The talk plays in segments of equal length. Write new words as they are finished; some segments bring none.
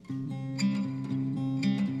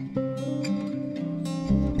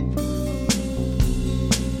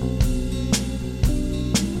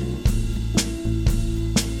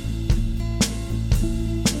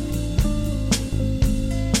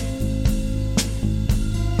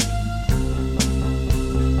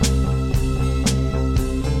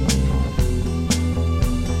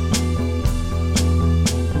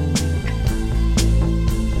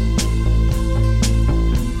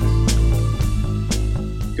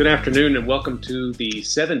Good afternoon and welcome to the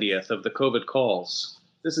 70th of the COVID Calls.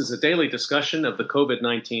 This is a daily discussion of the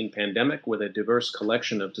COVID-19 pandemic with a diverse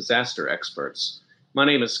collection of disaster experts. My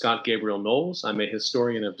name is Scott Gabriel Knowles. I'm a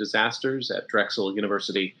historian of disasters at Drexel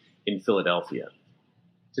University in Philadelphia.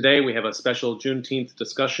 Today we have a special Juneteenth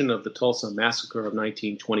discussion of the Tulsa Massacre of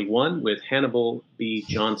 1921 with Hannibal B.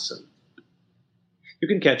 Johnson. You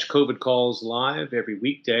can catch COVID Calls live every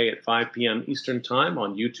weekday at 5 p.m. Eastern Time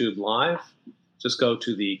on YouTube Live. Just go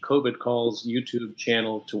to the COVID Calls YouTube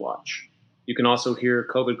channel to watch. You can also hear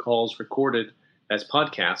COVID Calls recorded as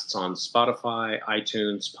podcasts on Spotify,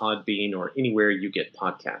 iTunes, Podbean, or anywhere you get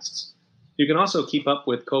podcasts. You can also keep up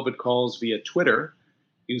with COVID Calls via Twitter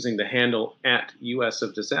using the handle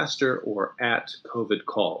 @USofDisaster or @COVID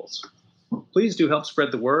Calls. Please do help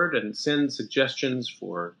spread the word and send suggestions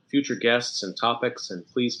for future guests and topics, and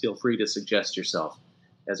please feel free to suggest yourself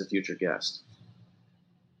as a future guest.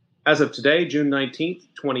 As of today, June 19th,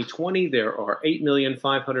 2020, there are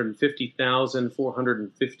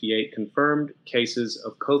 8,550,458 confirmed cases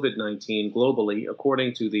of COVID-19 globally,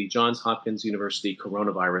 according to the Johns Hopkins University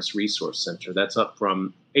Coronavirus Resource Center. That's up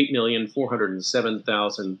from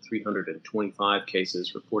 8,407,325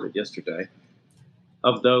 cases reported yesterday.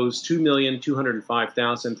 Of those,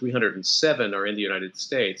 2,205,307 are in the United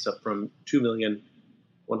States, up from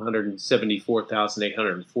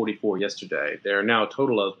 2,174,844 yesterday. There are now a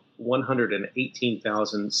total of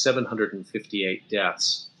 118,758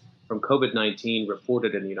 deaths from COVID-19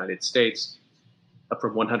 reported in the United States, up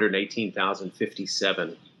from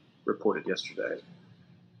 118,057 reported yesterday.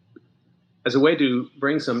 As a way to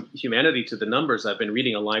bring some humanity to the numbers, I've been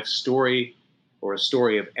reading a life story or a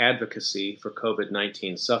story of advocacy for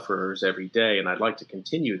COVID-19 sufferers every day, and I'd like to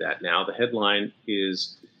continue that now. The headline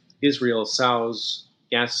is Israel Saus,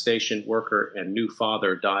 gas station worker and new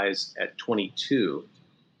father, dies at 22.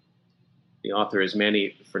 The author is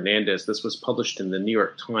Manny Fernandez. This was published in the New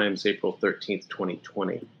York Times, April 13th,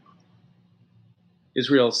 2020.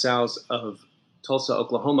 Israel Saus of Tulsa,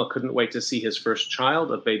 Oklahoma, couldn't wait to see his first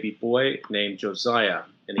child, a baby boy named Josiah,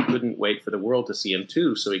 and he couldn't wait for the world to see him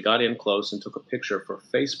too, so he got in close and took a picture for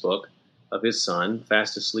Facebook of his son,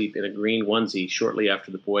 fast asleep in a green onesie, shortly after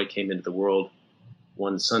the boy came into the world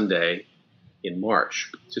one Sunday in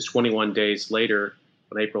March. Just 21 days later,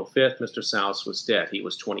 on April 5th, Mr. Saus was dead. He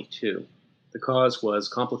was 22. The cause was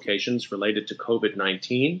complications related to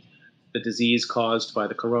COVID-19, the disease caused by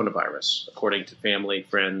the coronavirus, according to family,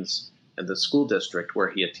 friends, and the school district where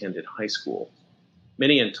he attended high school.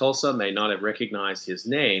 Many in Tulsa may not have recognized his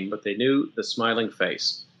name, but they knew the smiling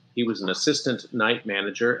face. He was an assistant night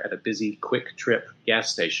manager at a busy Quick Trip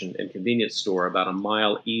gas station and convenience store about a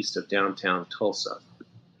mile east of downtown Tulsa.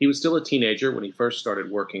 He was still a teenager when he first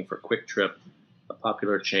started working for Quick Trip, a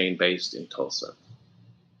popular chain based in Tulsa.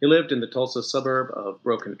 He lived in the Tulsa suburb of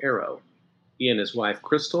Broken Arrow. He and his wife,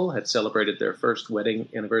 Crystal, had celebrated their first wedding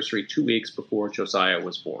anniversary 2 weeks before Josiah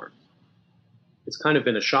was born. It's kind of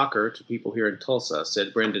been a shocker to people here in Tulsa,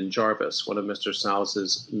 said Brendan Jarvis, one of Mr.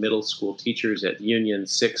 Saus's middle school teachers at Union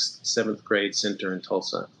 6th, 7th grade center in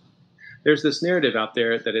Tulsa. There's this narrative out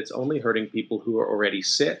there that it's only hurting people who are already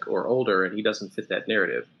sick or older, and he doesn't fit that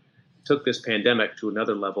narrative. He took this pandemic to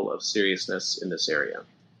another level of seriousness in this area.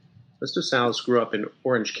 Mr. Saus grew up in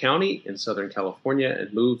Orange County in Southern California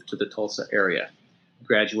and moved to the Tulsa area. He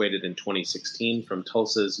graduated in 2016 from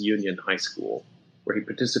Tulsa's Union High School, where he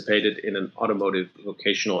participated in an automotive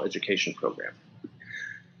vocational education program.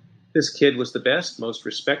 This kid was the best, most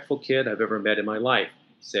respectful kid I've ever met in my life,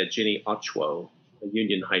 said Jenny Ochwo, a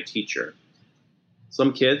Union High teacher.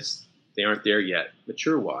 Some kids, they aren't there yet,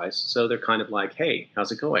 mature-wise, so they're kind of like, hey,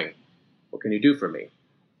 how's it going? What can you do for me?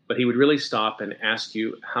 But he would really stop and ask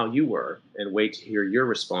you how you were and wait to hear your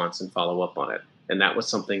response and follow up on it. And that was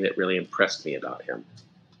something that really impressed me about him.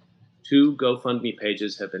 2 GoFundMe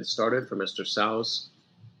pages have been started for Mr. Saus,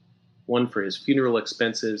 one for his funeral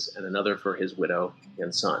expenses and another for his widow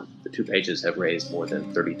and son. The 2 pages have raised more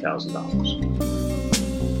than $30,000.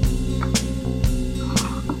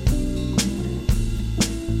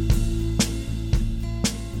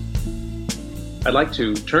 I'd like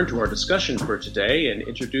to turn to our discussion for today and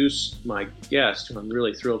introduce my guest, who I'm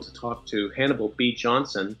really thrilled to talk to. Hannibal B.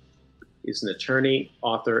 Johnson is an attorney,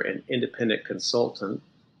 author, and independent consultant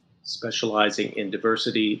specializing in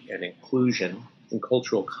diversity and inclusion and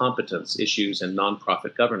cultural competence issues and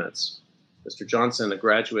nonprofit governance. Mr. Johnson, a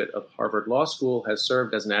graduate of Harvard Law School, has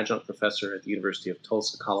served as an adjunct professor at the University of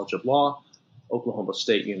Tulsa College of Law, Oklahoma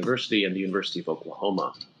State University, and the University of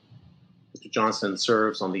Oklahoma. Mr. Johnson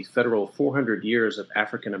serves on the Federal 400 Years of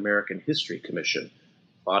African American History Commission,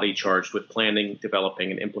 body charged with planning,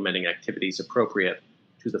 developing, and implementing activities appropriate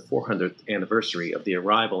to the 400th anniversary of the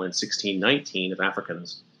arrival in 1619 of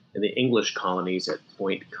Africans in the English colonies at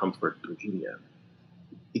Point Comfort, Virginia.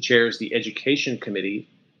 He chairs the Education Committee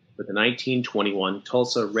for the 1921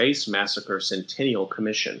 Tulsa Race Massacre Centennial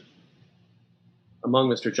Commission. Among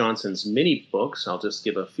Mr. Johnson's many books, I'll just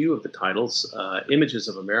give a few of the titles: Images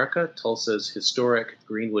of America, Tulsa's Historic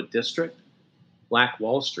Greenwood District; Black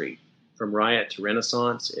Wall Street, From Riot to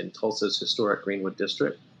Renaissance in Tulsa's Historic Greenwood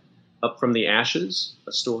District; Up from the Ashes,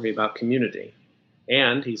 a story about community.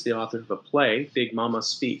 And he's the author of a play, Big Mama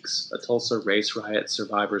Speaks, a Tulsa race riot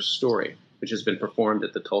survivor's story, which has been performed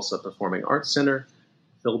at the Tulsa Performing Arts Center,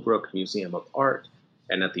 Philbrook Museum of Art,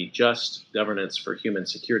 and at the Just Governance for Human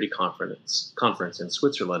Security Conference in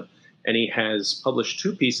Switzerland. And he has published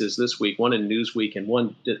two pieces this week, one in Newsweek and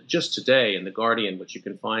one just today in The Guardian, which you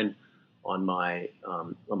can find on my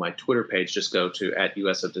Twitter page. Just go to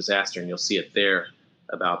 @US of Disaster and you'll see it there,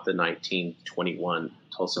 about the 1921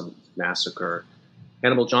 Tulsa Massacre.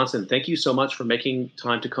 Hannibal Johnson, thank you so much for making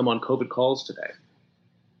time to come on COVID Calls today.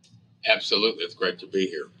 Absolutely. It's great to be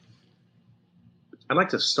here. I'd like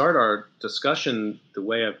to start our discussion the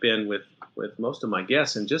way I've been with most of my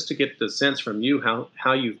guests, and just to get the sense from you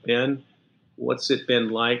how you've been. What's it been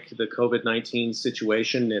like, the COVID-19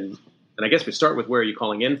 situation? And I guess we start with where are you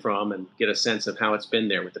calling in from and get a sense of how it's been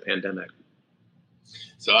there with the pandemic.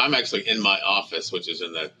 So I'm actually in my office, which is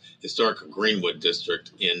in the historic Greenwood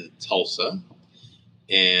District in Tulsa.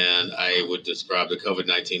 And I would describe the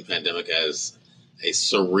COVID-19 pandemic as a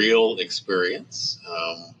surreal experience.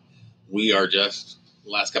 We are just,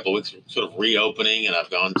 the last couple of weeks, sort of reopening, and I've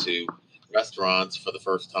gone to restaurants for the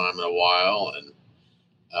first time in a while. And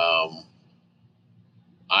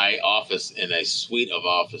I office in a suite of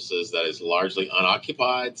offices that is largely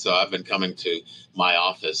unoccupied. So I've been coming to my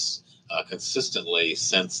office consistently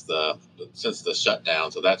since the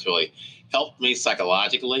shutdown. So that's really helped me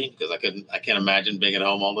psychologically, because I can't imagine being at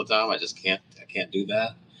home all the time. I can't do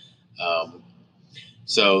that.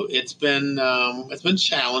 So it's been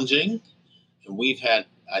challenging, and we've had,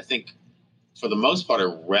 I think, for the most part, a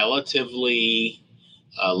relatively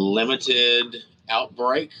limited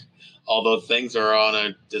outbreak, although things are on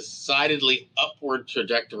a decidedly upward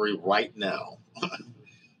trajectory right now.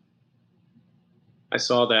 I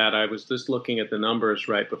saw that. I was just looking at the numbers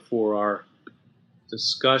right before our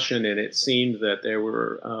discussion, and it seemed that there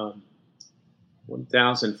were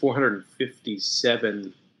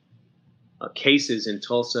 1,457 cases in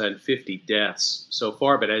Tulsa and 50 deaths so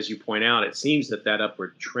far. But as you point out, it seems that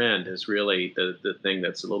upward trend is really the thing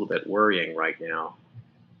that's a little bit worrying right now.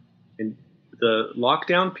 And the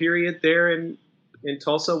lockdown period there in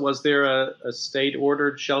Tulsa, was there a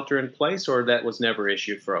state-ordered shelter in place, or that was never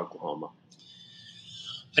issued for Oklahoma?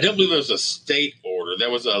 I don't believe there was a state order. There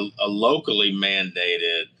was a locally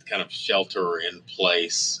mandated kind of shelter in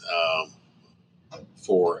place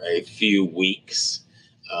for a few weeks.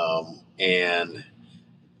 And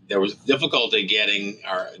there was difficulty getting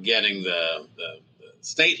the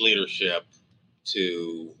state leadership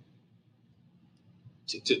to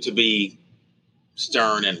be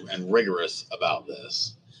stern and rigorous about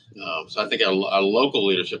this. So I think our local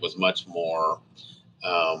leadership was much more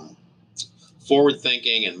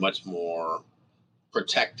forward-thinking and much more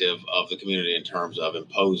protective of the community in terms of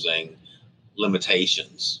imposing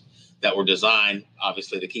limitations that were designed,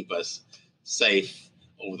 obviously, to keep us safe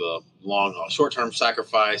over the short-term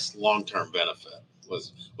sacrifice, long-term benefit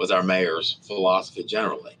was our mayor's philosophy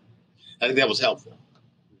generally. I think that was helpful.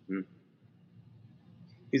 Mm-hmm.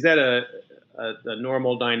 Is that a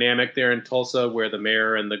normal dynamic there in Tulsa, where the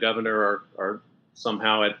mayor and the governor are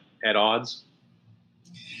somehow at odds?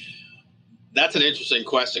 That's an interesting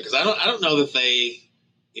question, because I don't know that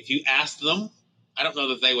if you asked them, I don't know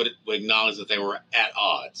that they would acknowledge that they were at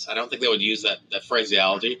odds. I don't think they would use that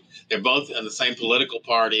phraseology. They're both in the same political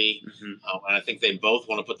party, mm-hmm. And I think they both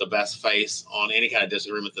want to put the best face on any kind of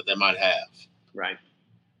disagreement that they might have. Right.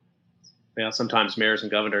 Yeah, sometimes mayors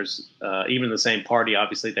and governors, even the same party,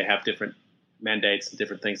 obviously they have different mandates and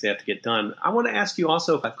different things they have to get done. I want to ask you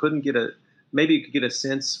also, if I couldn't maybe you could get a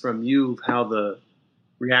sense from you of how the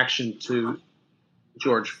reaction to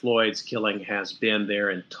George Floyd's killing has been there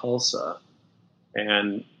in Tulsa,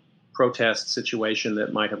 and protest situation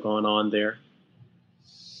that might have gone on there.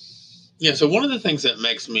 Yeah, so one of the things that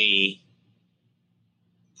makes me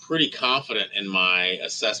pretty confident in my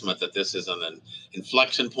assessment that this is an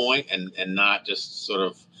inflection point and not just sort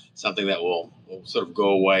of something that will sort of go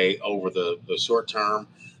away over the short term.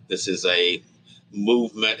 This is a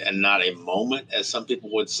movement and not a moment, as some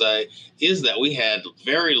people would say, is that we had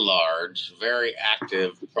very large, very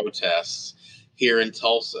active protests here in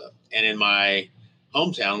Tulsa. And in my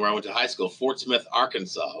hometown where I went to high school, Fort Smith,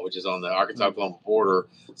 Arkansas, which is on the Arkansas-Oklahoma border,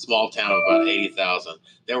 small town of about 80,000.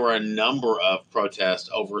 There were a number of protests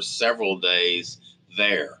over several days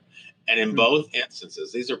there. And in both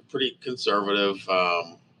instances, these are pretty conservative.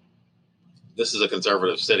 This is a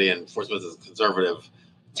conservative city, and Fort Smith is a conservative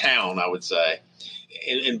town, I would say.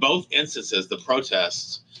 In both instances, the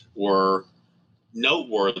protests were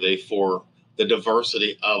noteworthy for the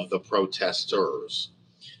diversity of the protesters.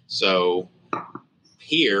 So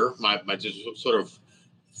here, my just sort of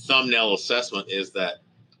thumbnail assessment is that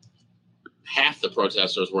half the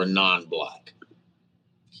protesters were non-Black.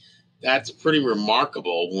 That's pretty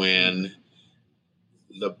remarkable when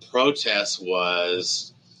the protest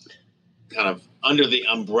was kind of under the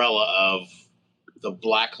umbrella of the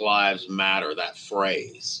Black Lives Matter, that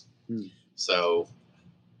phrase. So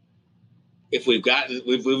if we've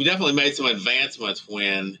definitely made some advancements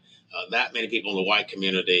when that many people in the white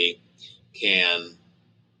community can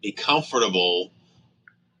be comfortable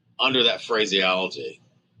under that phraseology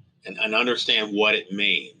and understand what it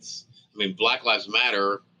means. I mean, Black Lives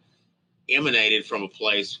Matter emanated from a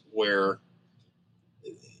place where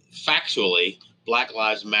factually Black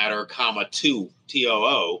Lives Matter,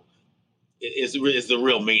 TOO is the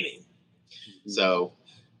real meaning. So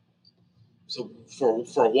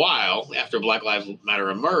for a while after Black Lives Matter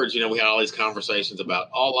emerged, we had all these conversations about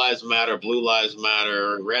all lives matter, blue lives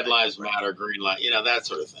matter, red lives matter, green light, that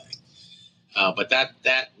sort of thing. But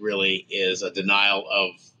that really is a denial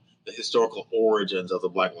of the historical origins of the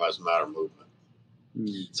Black Lives Matter movement.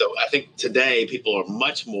 So I think today people are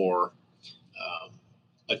much more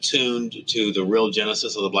attuned to the real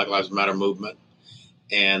genesis of the Black Lives Matter movement,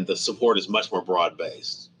 and the support is much more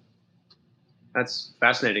broad-based. That's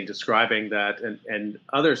fascinating describing that, and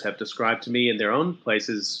others have described to me in their own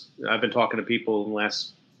places. I've been talking to people in the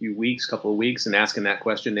last couple of weeks, and asking that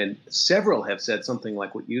question, and several have said something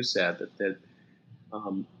like what you said, that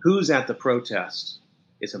who's at the protest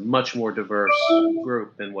is a much more diverse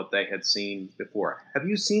group than what they had seen before. Have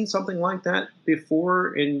you seen something like that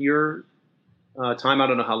before in your time? I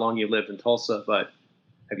don't know how long you lived in Tulsa, but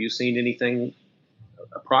have you seen anything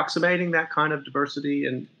approximating that kind of diversity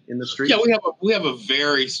in the streets? Yeah, we have a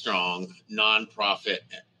very strong nonprofit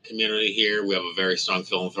community here. We have a very strong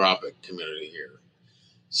philanthropic community here.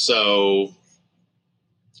 So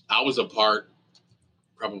I was a part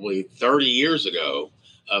probably 30 years ago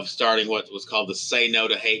of starting what was called the Say No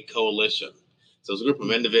to Hate Coalition. So it was a group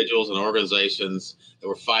of individuals and organizations that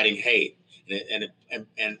were fighting hate.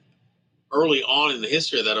 And early on in the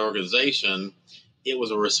history of that organization, it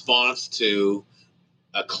was a response to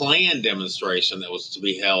a Klan demonstration that was to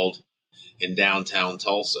be held in downtown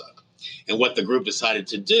Tulsa. And what the group decided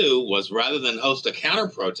to do was, rather than host a counter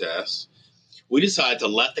protest, we decided to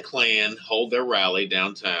let the Klan hold their rally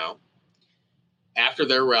downtown. After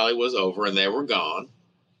their rally was over and they were gone,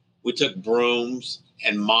 we took brooms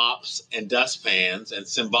and mops and dustpans and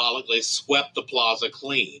symbolically swept the plaza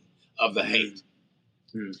clean of the hate.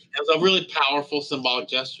 It was a really powerful symbolic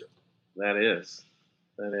gesture. That is.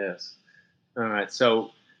 All right.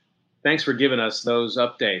 So thanks for giving us those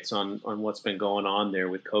updates on what's been going on there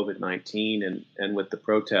with COVID-19 and with the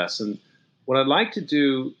protests. And what I'd like to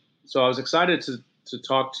do, so I was excited to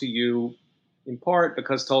talk to you in part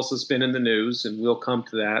because Tulsa's been in the news, and we'll come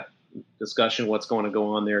to that discussion, what's going to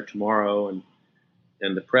go on there tomorrow and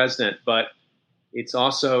the president. But it's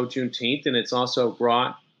also Juneteenth, and it's also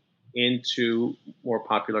brought into more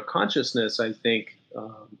popular consciousness, I think,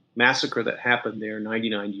 massacre that happened there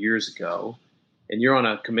 99 years ago. And you're on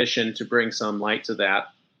a commission to bring some light to that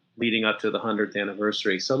leading up to the 100th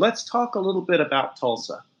anniversary. So let's talk a little bit about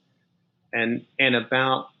Tulsa and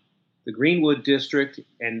about the Greenwood District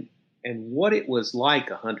and what it was like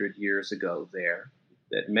 100 years ago there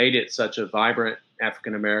that made it such a vibrant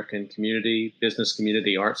African-American community, business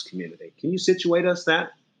community, arts community. Can you situate us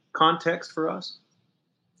that context for us?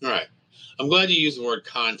 All right. I'm glad you used the word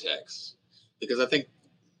context, because I think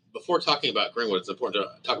before talking about Greenwood, it's important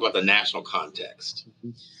to talk about the national context.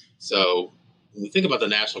 So when we think about the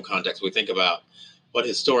national context, we think about what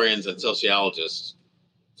historians and sociologists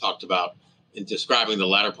talked about in describing the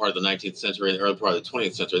latter part of the 19th century and the early part of the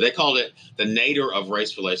 20th century. They called it the nadir of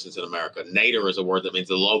race relations in America. Nadir is a word that means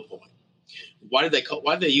the low point. Why did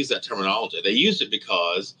they use that terminology? They used it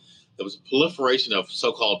because there was a proliferation of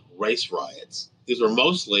so-called race riots. These were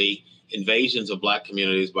mostly invasions of black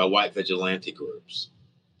communities by white vigilante groups.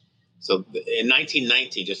 So in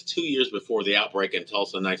 1919, just 2 years before the outbreak in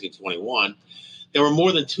Tulsa in 1921, there were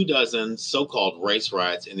more than 24 so-called race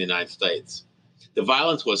riots in the United States. The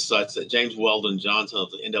violence was such that James Weldon Johnson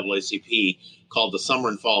of the NAACP called the summer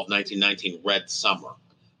and fall of 1919 Red Summer.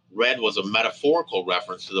 Red was a metaphorical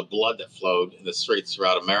reference to the blood that flowed in the streets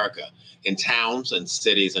throughout America, in towns and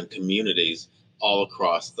cities and communities all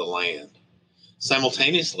across the land.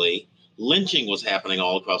 Simultaneously, lynching was happening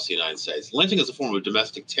all across the United States. Lynching is a form of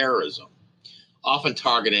domestic terrorism, often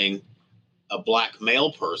targeting a black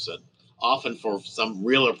male person, often for some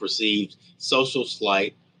real or perceived social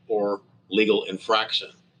slight or legal infraction.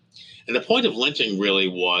 And the point of lynching really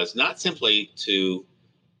was not simply to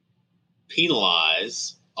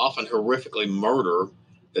penalize, often horrifically murder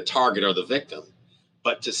the target or the victim,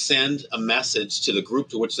 but to send a message to the group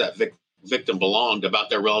to which that victim belonged about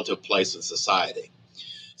their relative place in society.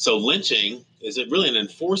 So lynching is really an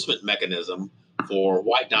enforcement mechanism for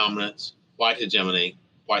white dominance, white hegemony,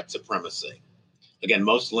 white supremacy. Again,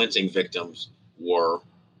 most lynching victims were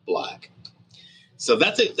black. So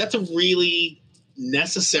that's a really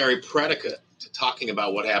necessary predicate to talking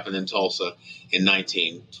about what happened in Tulsa in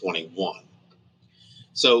 1921.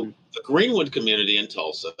 So the Greenwood community in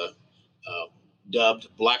Tulsa, dubbed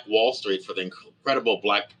Black Wall Street for the incredible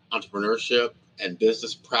black entrepreneurship and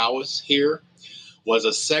business prowess here, was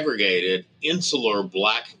a segregated, insular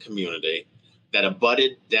black community that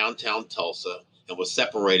abutted downtown Tulsa and was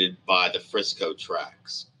separated by the Frisco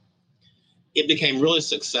tracks. It became really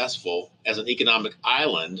successful as an economic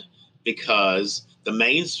island because the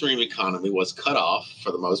mainstream economy was cut off,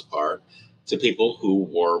 for the most part, to people who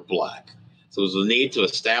were black. So there was a need to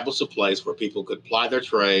establish a place where people could ply their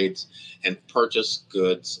trades and purchase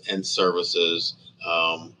goods and services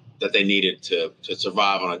that they needed to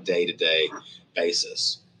survive on a day-to-day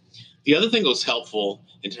basis. The other thing that was helpful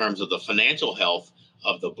in terms of the financial health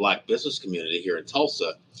of the black business community here in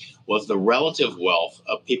Tulsa was the relative wealth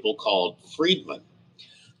of people called freedmen.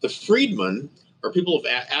 The freedmen are people of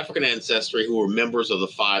African ancestry who were members of the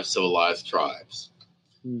 5 civilized tribes: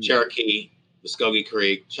 Cherokee, Muskogee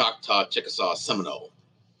Creek, Choctaw, Chickasaw, Seminole.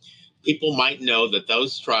 People might know that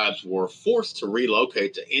those tribes were forced to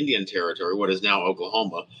relocate to Indian Territory, what is now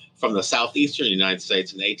Oklahoma, from the southeastern United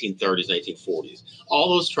States in the 1830s and 1840s. All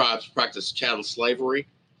those tribes practiced chattel slavery.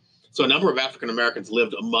 So a number of African Americans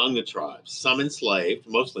lived among the tribes, some enslaved,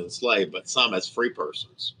 mostly enslaved, but some as free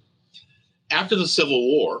persons. After the Civil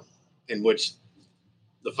War, in which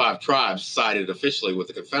the 5 tribes sided officially with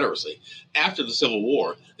the Confederacy, after the Civil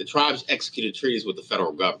War, the tribes executed treaties with the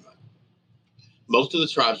federal government. Most of the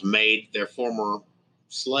tribes made their former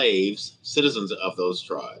slaves citizens of those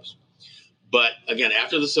tribes. But again,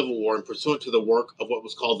 after the Civil War, and pursuant to the work of what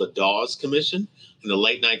was called the Dawes Commission in the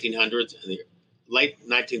late 1900s and the late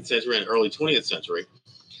 19th century and early 20th century,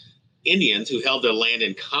 Indians who held their land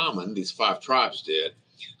in common, these 5 tribes did,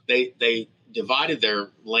 they divided their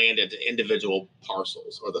land into individual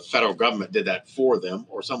parcels, or the federal government did that for them,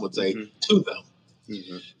 or some would say to them.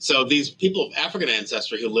 Mm-hmm. So these people of African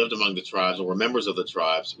ancestry who lived among the tribes or were members of the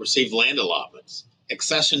tribes received land allotments,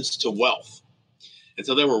 accessions to wealth. And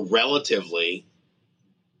so they were relatively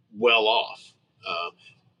well off,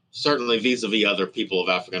 certainly vis-a-vis other people of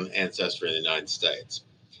African ancestry in the United States.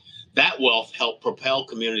 That wealth helped propel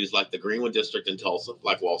communities like the Greenwood District in Tulsa,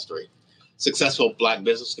 like Wall Street, successful black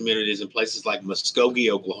business communities in places like Muskogee,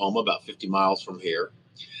 Oklahoma, about 50 miles from here,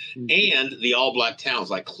 and the all-black towns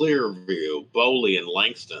like Clearview, Boley, and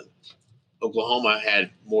Langston. Oklahoma had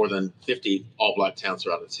more than 50 all-black towns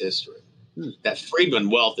throughout its history. That freedmen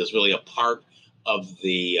wealth is really a part of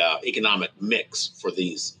the economic mix for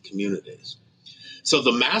these communities. So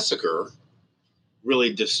the massacre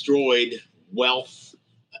really destroyed wealth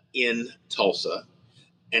in Tulsa,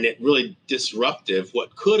 and it really disrupted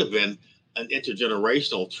what could have been an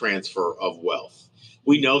intergenerational transfer of wealth.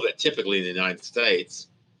 We know that typically in the United States,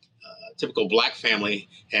 a typical black family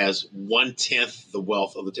has 1/10 the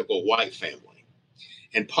wealth of the typical white family.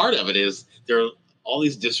 And part of it is there are all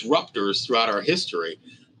these disruptors throughout our history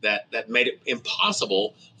that made it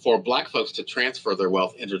impossible for black folks to transfer their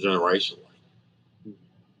wealth intergenerationally.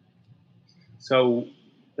 So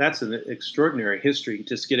that's an extraordinary history,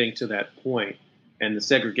 just getting to that point. And the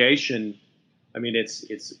segregation, I mean, it's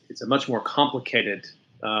a much more complicated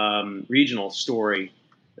regional story.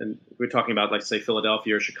 And we're talking about, like, say,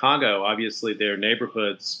 Philadelphia or Chicago. Obviously, there are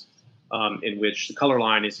neighborhoods in which the color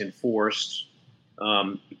line is enforced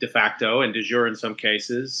de facto and de jure in some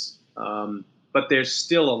cases. But there's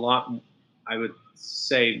still a lot, I would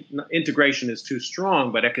say, integration is too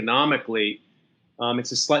strong, but economically,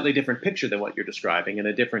 it's a slightly different picture than what you're describing, and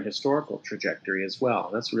a different historical trajectory as well.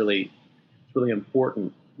 That's really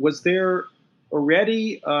important. Was there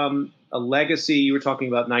already a legacy? You were talking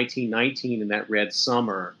about 1919 and that Red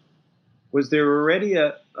Summer. Was there already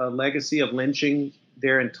a legacy of lynching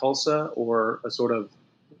there in Tulsa, or a sort of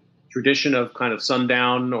tradition of kind of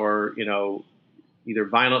sundown, or, either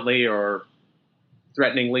violently or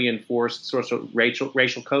threateningly enforced sorts of racial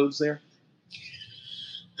codes there?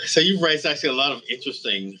 So you've raised actually a lot of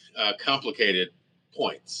interesting, complicated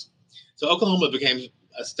points. So Oklahoma became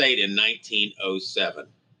a state in 1907.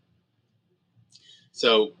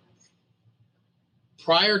 So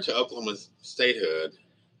prior to Oklahoma's statehood,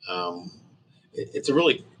 it's a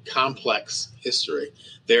really complex history.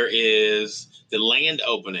 There is the land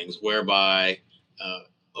openings whereby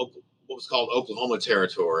what was called Oklahoma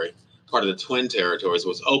Territory, part of the Twin Territories,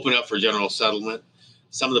 was opened up for general settlement.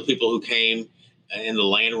 Some of the people who came in the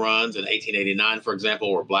land runs in 1889, for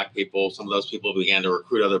example, were black people. Some of those people began to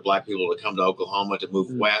recruit other black people to come to Oklahoma to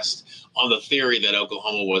move west on the theory that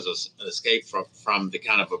Oklahoma was an escape from the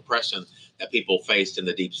kind of oppression that people faced in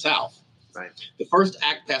the Deep South. Right. The first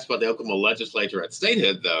act passed by the Oklahoma legislature at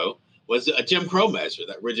statehood, though, was a Jim Crow measure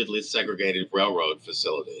that rigidly segregated railroad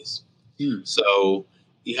facilities. So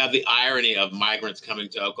you have the irony of migrants coming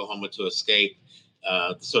to Oklahoma to escape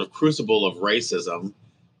the sort of crucible of racism,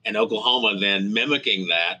 and Oklahoma then mimicking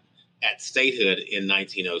that at statehood in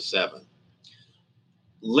 1907.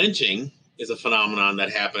 Lynching is a phenomenon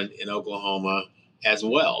that happened in Oklahoma as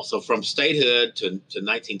well. So from statehood to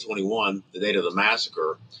 1921, the date of the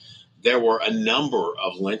massacre, there were a number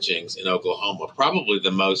of lynchings in Oklahoma, probably the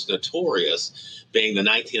most notorious being the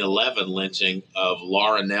 1911 lynching of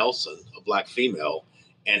Laura Nelson, a black female,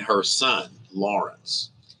 and her son, Lawrence,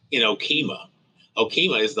 in Okemah.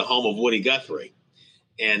 Okemah is the home of Woody Guthrie.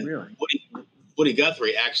 And really? Woody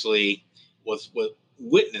Guthrie actually was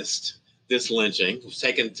witnessed this lynching, was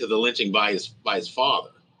taken to the lynching by his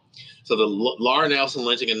father. So the Laura Nelson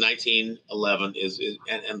lynching in 1911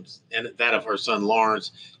 and that of her son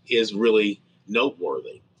Lawrence is really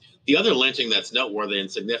noteworthy. The other lynching that's noteworthy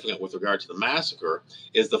and significant with regard to the massacre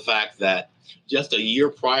is the fact that just a year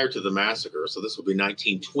prior to the massacre, so this would be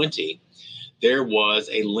 1920, there was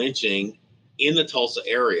a lynching in the Tulsa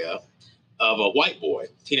area of a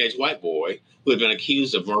teenage white boy, who had been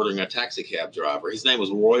accused of murdering a taxi cab driver. His name was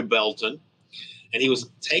Roy Belton, and he was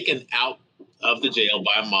taken out of the jail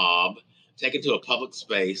by a mob, taken to a public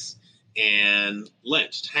space, and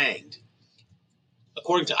lynched, hanged.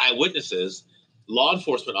 According to eyewitnesses, law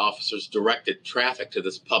enforcement officers directed traffic to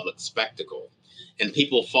this public spectacle, and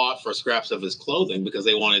people fought for scraps of his clothing because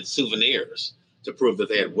they wanted souvenirs to prove that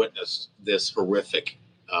they had witnessed this horrific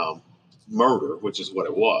murder, which is what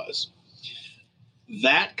it was.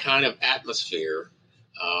 That kind of atmosphere,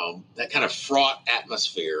 that kind of fraught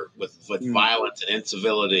atmosphere with violence and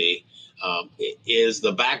incivility, is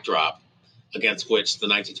the backdrop against which the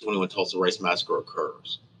 1921 Tulsa Race Massacre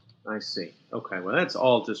occurs. I see. Okay, well, that's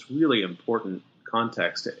all just really important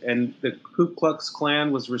context. And the Ku Klux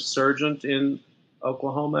Klan was resurgent in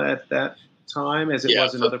Oklahoma at that time, as it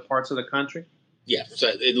was in other parts of the country? Yeah, so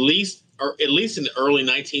at least in the early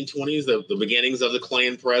 1920s, the beginnings of the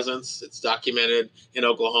Klan presence, it's documented in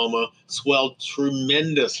Oklahoma, swelled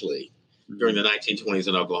tremendously during the 1920s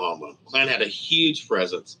in Oklahoma. Klan had a huge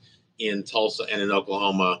presence in Tulsa and in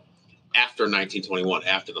Oklahoma after 1921,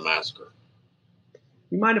 after the massacre.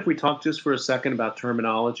 You mind if we talk just for a second about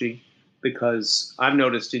terminology? Because I've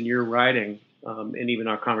noticed in your writing, and even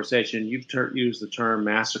our conversation, you've used the term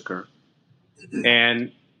massacre.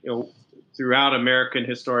 And throughout American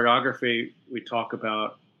historiography, we talk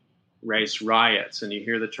about race riots, and you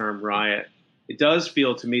hear the term riot. It does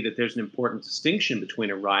feel to me that there's an important distinction between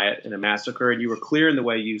a riot and a massacre, and you were clear in the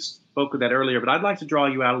way you spoke of that earlier, but I'd like to draw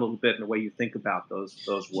you out a little bit in the way you think about those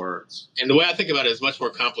words. And the way I think about it is much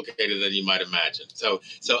more complicated than you might imagine. So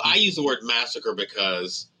I use the word massacre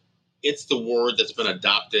because it's the word that's been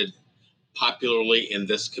adopted popularly in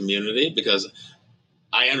this community, because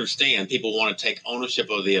I understand people want to take ownership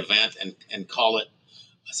of the event and call it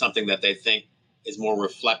something that they think is more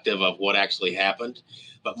reflective of what actually happened.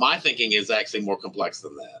 But my thinking is actually more complex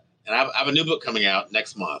than that. And I have a new book coming out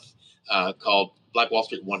next month called Black Wall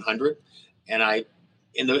Street 100. And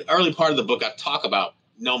in the early part of the book, I talk about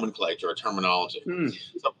nomenclature or terminology.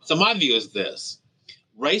 So my view is this.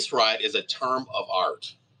 Race riot is a term of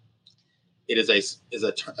art. It is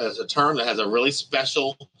a term that has a really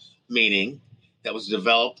special meaning that was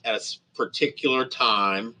developed at a particular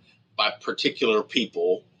time by particular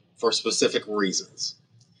people for specific reasons.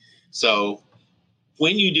 So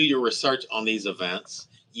when you do your research on these events,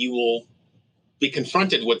 you will be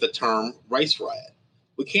confronted with the term race riot.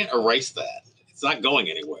 We can't erase that. It's not going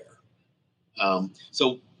anywhere.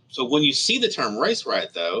 So when you see the term race riot,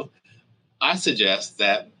 though, I suggest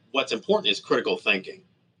that what's important is critical thinking.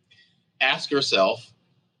 Ask yourself,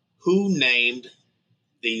 who named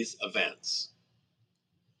these events?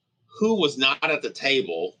 Who was not at the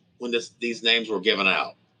table when these names were given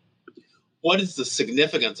out? what is the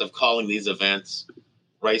significance of calling these events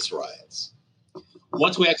race riots?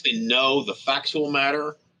 Once we actually know the factual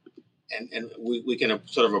matter and we can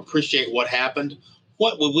sort of appreciate what happened,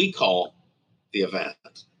 what would we call the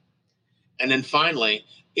event? And then finally,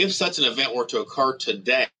 if such an event were to occur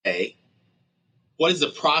today, what is the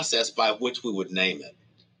process by which we would name it?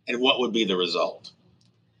 And what would be the result?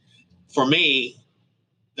 For me,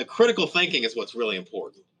 the critical thinking is what's really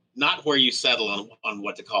important, not where you settle on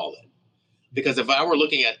what to call it. Because if I were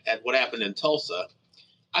looking at what happened in Tulsa,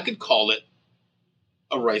 I could call it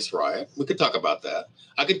a race riot. We could talk about that.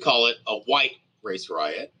 I could call it a white race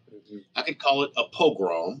riot. Mm-hmm. I could call it a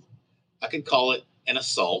pogrom. I could call it an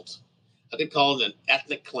assault. I could call it an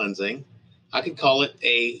ethnic cleansing. I could call it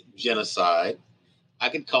a genocide. I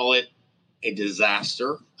could call it a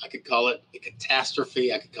disaster. I could call it a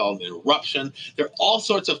catastrophe. I could call it an eruption. There are all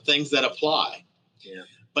sorts of things that apply. Yeah.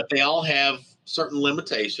 But they all have certain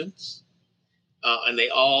limitations, and they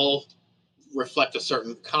all reflect a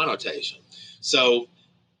certain connotation. So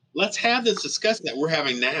let's have this discussion that we're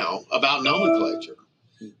having now about nomenclature,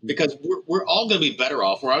 because we're all going to be better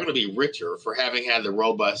off. We're all going to be richer for having had the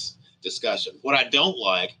robust discussion. What I don't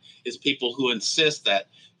like is people who insist that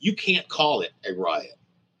you can't call it a riot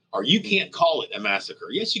or you can't call it a massacre.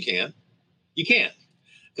 Yes, you can. You can,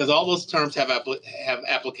 because all those terms have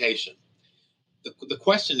application. The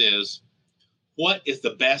question is, what is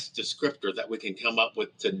the best descriptor that we can come up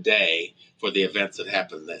with today for the events that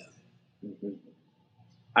happened then? Mm-hmm.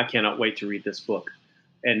 I cannot wait to read this book,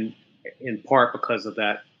 and in part because of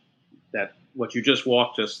that what you just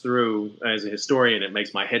walked us through. As a historian, it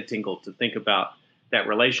makes my head tingle to think about that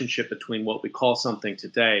relationship between what we call something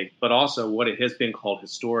today, but also what it has been called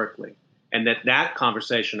historically, and that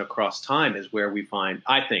conversation across time is where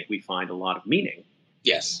I think we find a lot of meaning.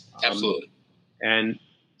 Yes, absolutely. And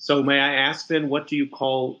so, may I ask then, what do you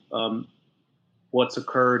call what's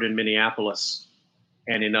occurred in Minneapolis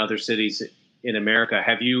and in other cities in America?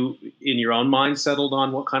 Have you, in your own mind, settled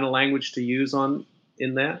on what kind of language to use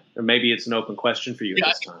in that? Or maybe it's an open question for you at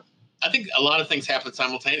this time. I think a lot of things happened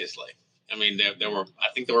simultaneously. I mean, there were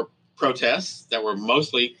protests that were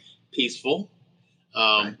mostly peaceful.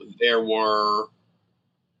 Right. There were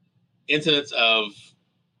incidents of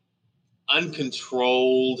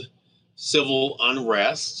uncontrolled civil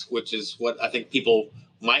unrest, which is what I think people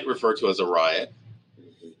might refer to as a riot.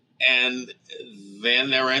 And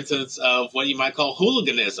then there were incidents of what you might call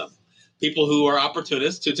hooliganism. People who are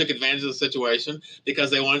opportunists who took advantage of the situation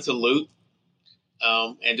because they wanted to loot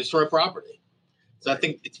and destroy property. So I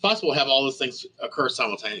think it's possible to have all those things occur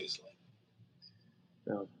simultaneously.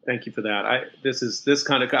 No, thank you for that. I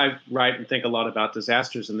write and think a lot about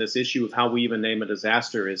disasters, and this issue of how we even name a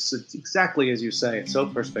disaster is exactly as you say. It's so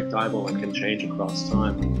perspectival and can change across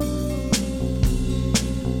time.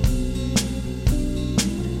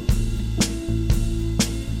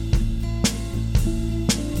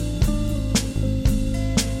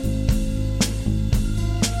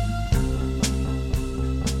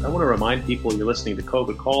 I want to remind people you're listening to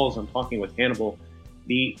COVID Calls. I'm talking with Hannibal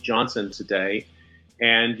B. Johnson today.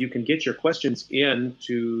 And you can get your questions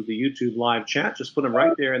into the YouTube live chat. Just put them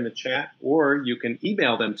right there in the chat, or you can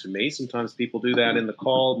email them to me. Sometimes people do that in the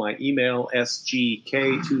call. My email,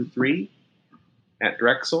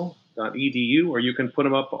 sgk23@drexel.edu, or you can put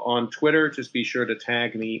them up on Twitter. Just be sure to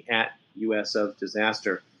tag me at US of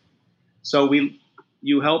Disaster. So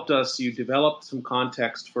you helped us. You developed some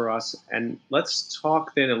context for us. And let's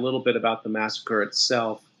talk then a little bit about the massacre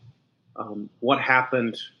itself. What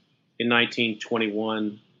happened in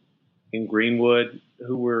 1921 in Greenwood?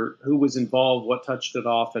 Who was involved? What touched it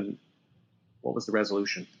off, and what was the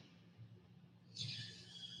resolution?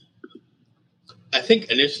 I think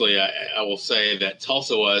initially I will say that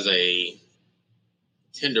Tulsa was a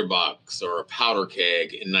tinderbox or a powder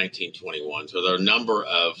keg in 1921. So there are a number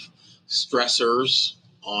of stressors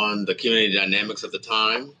on the community dynamics at the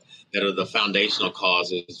time that are the foundational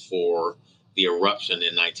causes for the eruption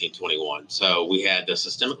in 1921. So we had the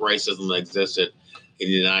systemic racism that existed in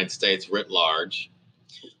the United States writ large.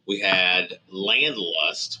 We had land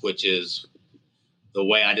lust, which is the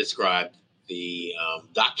way I described the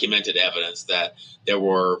documented evidence that there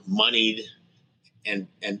were moneyed and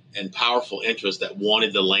powerful interests that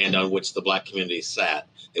wanted the land on which the Black community sat.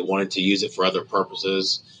 They wanted to use it for other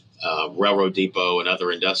purposes, railroad depot and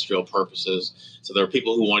other industrial purposes. So there were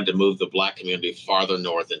people who wanted to move the Black community farther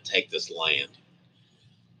north and take this land.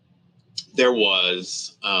 There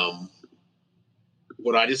was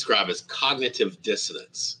what I describe as cognitive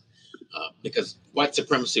dissonance, because white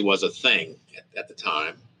supremacy was a thing at the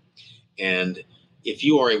time. And if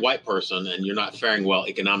you are a white person and you're not faring well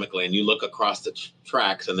economically, and you look across the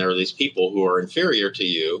tracks and there are these people who are inferior to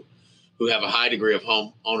you, who have a high degree of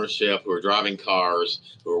home ownership, who are driving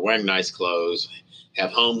cars, who are wearing nice clothes,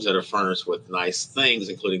 have homes that are furnished with nice things,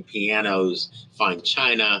 including pianos, fine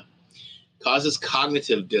china, causes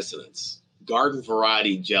cognitive dissonance, garden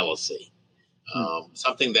variety jealousy,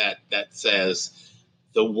 something that says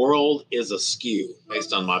the world is askew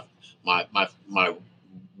based on my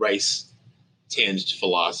race tinged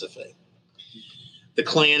philosophy. The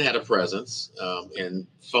Klan had a presence in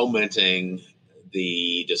fomenting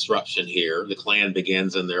the disruption here. The Klan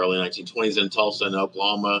begins in the early 1920s in Tulsa and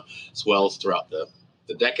Oklahoma, swells throughout the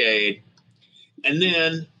decade. And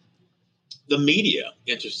then the media,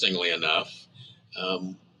 interestingly enough,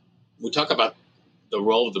 we talk about the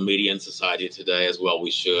role of the media in society today as well.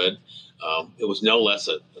 We should. It was no less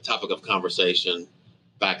a topic of conversation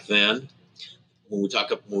back then. When we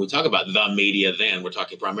talk about the media, then we're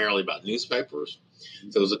talking primarily about newspapers. So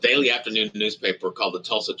there was a daily afternoon newspaper called the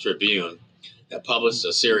Tulsa Tribune that published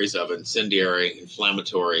a series of incendiary,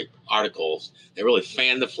 inflammatory articles that really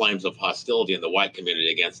fanned the flames of hostility in the white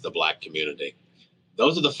community against the black community.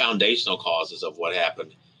 Those are the foundational causes of what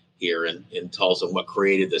happened here in Tulsa and what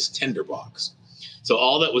created this tinderbox. So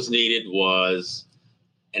all that was needed was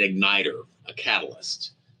an igniter, a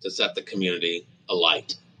catalyst to set the community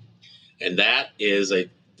alight. And that is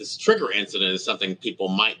this trigger incident is something people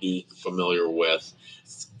might be familiar with,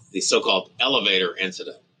 the so-called elevator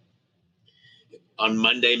incident. On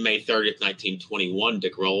Monday, May 30th, 1921,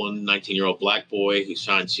 Dick Rowland, 19-year-old black boy who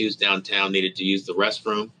shined shoes downtown, needed to use the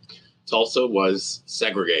restroom. Tulsa was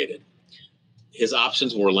segregated. His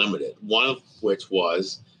options were limited, one of which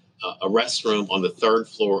was a restroom on the third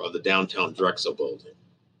floor of the downtown Drexel building.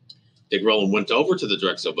 Dick Rowland went over to the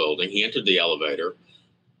Drexel building. He entered the elevator.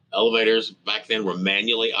 Elevators back then were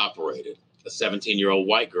manually operated. A 17-year-old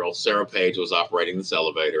white girl, Sarah Page, was operating this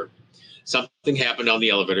elevator. Something happened on the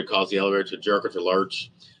elevator, caused the elevator to jerk or to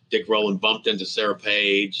lurch. Dick Rowland bumped into Sarah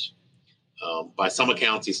Page. By some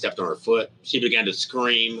accounts, he stepped on her foot. She began to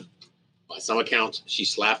scream. By some accounts, she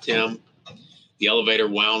slapped him. The elevator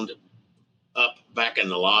wound up back in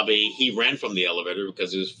the lobby. He ran from the elevator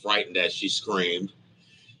because he was frightened as she screamed.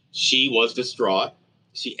 She was distraught.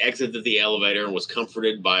 She exited the elevator and was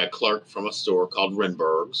comforted by a clerk from a store called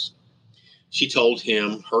Renberg's. She told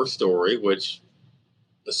him her story, which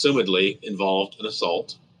assumedly involved an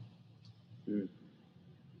assault.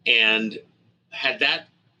 And had that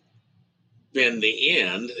been the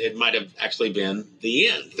end, it might have actually been the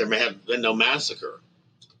end. There may have been no massacre.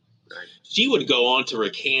 Right. She would go on to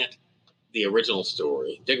recant the original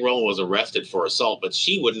story. Dick Rowland was arrested for assault, but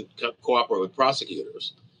she wouldn't cooperate with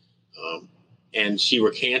prosecutors. And she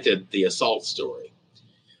recanted the assault story.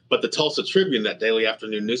 But the Tulsa Tribune, that daily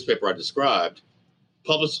afternoon newspaper I described,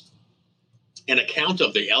 published an account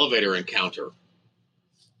of the elevator encounter.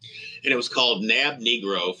 And it was called Nab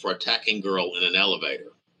Negro for Attacking Girl in an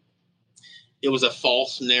Elevator. It was a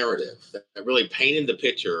false narrative that really painted the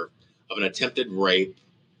picture of an attempted rape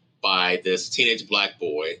by this teenage black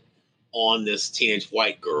boy on this teenage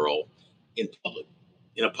white girl in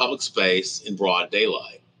a public space in broad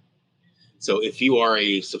daylight. So if you are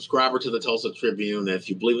a subscriber to the Tulsa Tribune, and if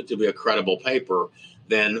you believe it to be a credible paper,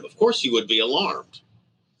 then of course you would be alarmed.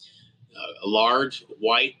 A large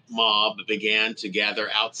white mob began to gather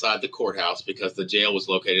outside the courthouse because the jail was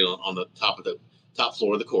located on the top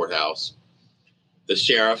floor of the courthouse. The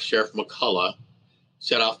Sheriff McCullough,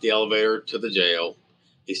 shut off the elevator to the jail.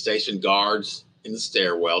 He stationed guards in the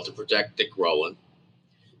stairwell to protect Dick Rowland.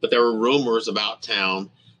 But there were rumors about town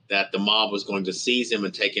that the mob was going to seize him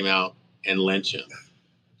and take him out and lynch him.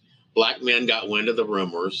 Black men got wind of the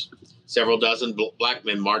rumors. Several dozen black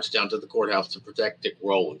men marched down to the courthouse to protect Dick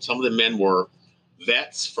Rowland. Some of the men were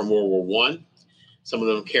vets from World War I. Some of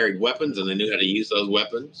them carried weapons, and they knew how to use those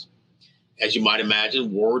weapons. As you might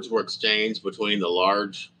imagine, words were exchanged between the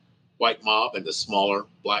large white mob and the smaller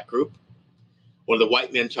black group. One of the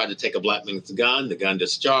white men tried to take a black man's gun. The gun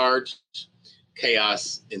discharged.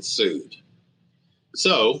 Chaos ensued.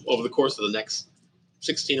 So, over the course of the next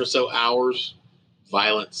 16 or so hours,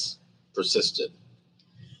 violence persisted.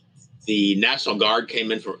 The National Guard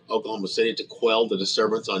came in from Oklahoma City to quell the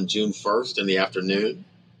disturbance on June 1st in the afternoon.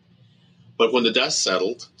 But when the dust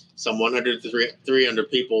settled, some 100 to 300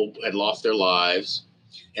 people had lost their lives.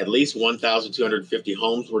 At least 1,250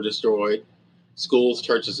 homes were destroyed. Schools,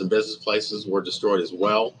 churches, and business places were destroyed as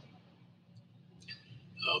well.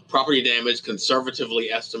 Property damage, conservatively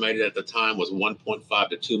estimated at the time, was $1.5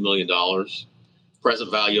 to $2 million. Present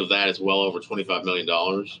value of that is well over $25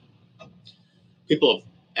 million. People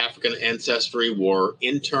have African ancestry were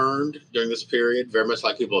interned during this period, very much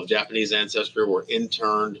like people of Japanese ancestry were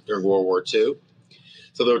interned during World War II.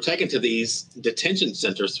 So they were taken to these detention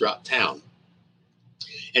centers throughout town.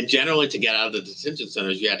 And generally, to get out of the detention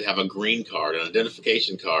centers, you had to have a green card, an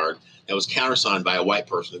identification card that was countersigned by a white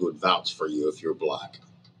person who would vouch for you if you were black.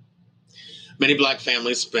 Many black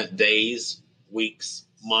families spent days, weeks,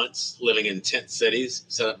 months living in tent cities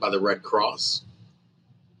set up by the Red Cross.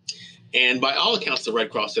 And by all accounts, the Red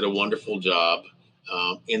Cross did a wonderful job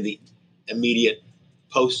in the immediate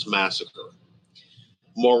post-massacre.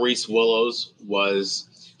 Maurice Willows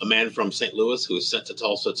was a man from St. Louis who was sent to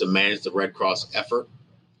Tulsa to manage the Red Cross effort.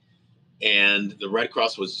 And the Red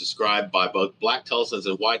Cross was described by both black Tulsans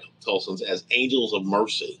and white Tulsans as angels of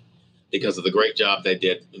mercy because of the great job they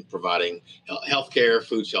did in providing health care,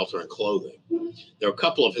 food, shelter, and clothing. There were a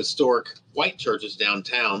couple of historic white churches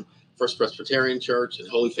downtown, First Presbyterian Church and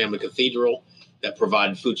Holy Family Cathedral, that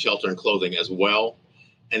provided food, shelter, and clothing as well.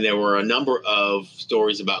 And there were a number of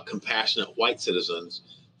stories about compassionate white citizens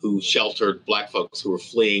who sheltered black folks who were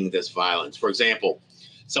fleeing this violence. For example,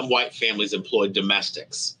 some white families employed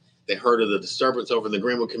domestics. They heard of the disturbance over in the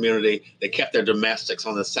Greenwood community. They kept their domestics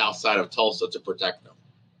on the south side of Tulsa to protect them.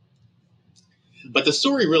 But the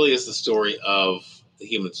story really is the story of the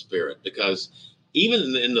human spirit, because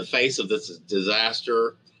even in the face of this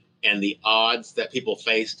disaster and the odds that people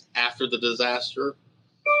faced after the disaster,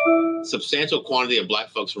 substantial quantity of black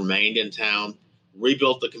folks remained in town,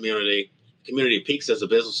 rebuilt the community. The community peaks as a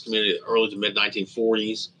business community in the early to mid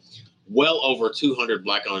 1940s. Well over 200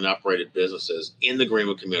 black-owned and operated businesses in the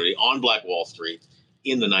Greenwood community on Black Wall Street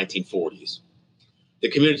in the 1940s. The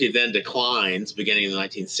community then declines beginning in the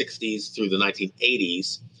 1960s through the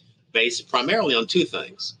 1980s, based primarily on two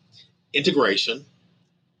things: integration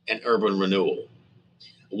and urban renewal.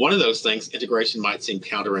 One of those things, integration, might seem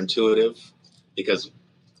counterintuitive, because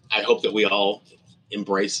I hope that we all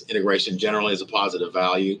embrace integration generally as a positive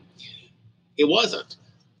value. It wasn't,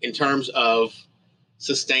 in terms of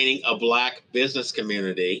sustaining a black business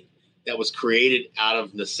community that was created out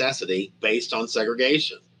of necessity based on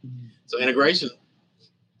segregation. So integration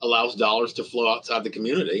allows dollars to flow outside the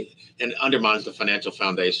community and undermines the financial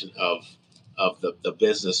foundation of the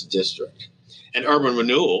business district. And urban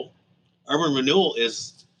renewal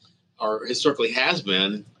is, or historically has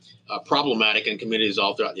been, problematic in communities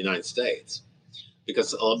all throughout the United States,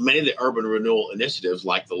 because many of the urban renewal initiatives,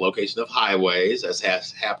 like the location of highways, as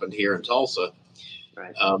has happened here in Tulsa,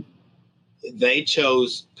 right. They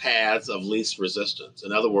chose paths of least resistance.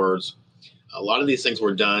 In other words, a lot of these things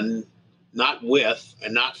were done not with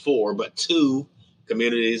and not for, but to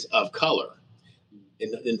communities of color.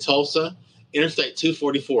 In Tulsa, Interstate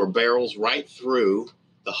 244 barrels right through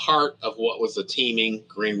the heart of what was the teeming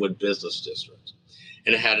Greenwood business district,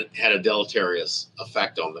 and it had a deleterious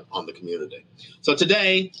effect on the community. So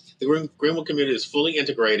today, the Greenwood community is fully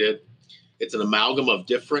integrated. It's an amalgam of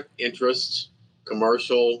different interests: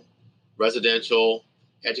 commercial, residential,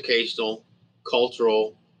 educational,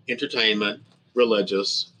 cultural, entertainment,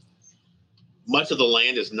 religious. Much of the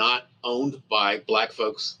land is not owned by black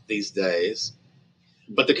folks these days,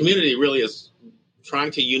 but the community really is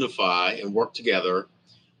trying to unify and work together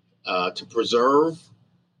to preserve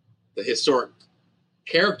the historic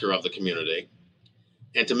character of the community,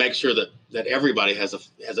 and to make sure that everybody has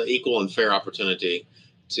an equal and fair opportunity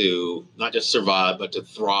to not just survive, but to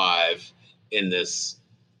thrive in this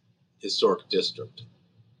historic district.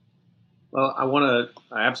 Well,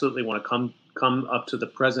 I absolutely want to come up to the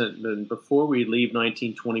present. And before we leave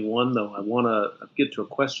 1921, though, I want to get to a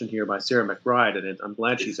question here by Sarah McBride, and I'm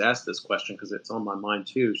glad she's asked this question because it's on my mind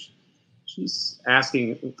too. She's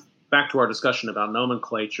asking, back to our discussion about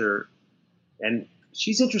nomenclature, and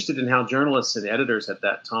she's interested in how journalists and editors at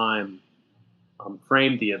that time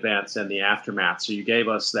framed the events and the aftermath. So you gave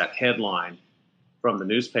us that headline from the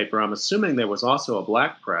newspaper. I'm assuming there was also a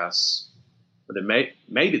black press, but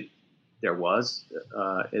maybe there was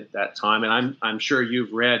at that time, and I'm sure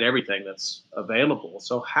you've read everything that's available.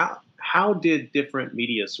 So how did different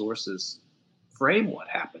media sources frame what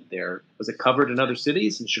happened there? Was it covered in other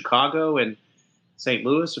cities, in Chicago and St.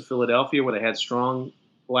 Louis or Philadelphia, where they had strong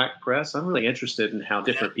black press? I'm really interested in how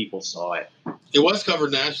different people saw it. It was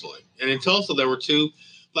covered nationally, and in Tulsa there were two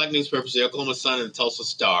black newspapers: the Oklahoma Sun and the Tulsa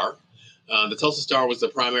Star. The Tulsa Star was the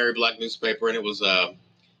primary black newspaper, and it was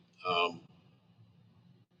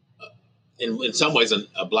in some ways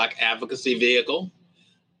a black advocacy vehicle.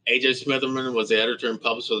 A.J. Smitherman was the editor and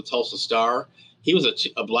publisher of the Tulsa Star. He was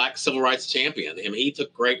a black civil rights champion, and he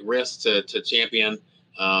took great risks to champion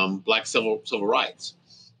black civil rights.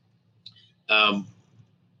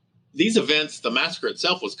 these events, the massacre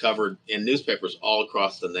itself was covered in newspapers all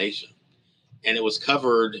across the nation. And it was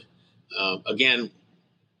covered, again,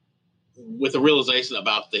 with a realization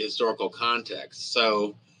about the historical context.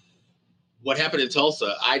 So what happened in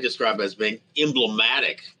Tulsa, I describe as being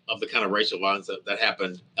emblematic of the kind of racial violence that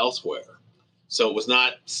happened elsewhere. So it was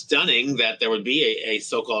not stunning that there would be a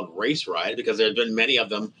so-called race riot, because there had been many of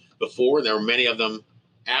them before, and there were many of them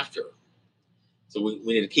after. So we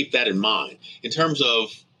need to keep that in mind. In terms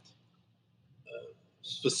of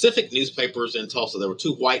specific newspapers in Tulsa, there were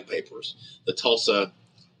two white papers, the Tulsa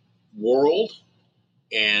World,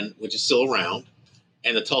 and which is still around,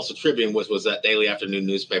 and the Tulsa Tribune, which was that daily afternoon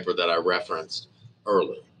newspaper that I referenced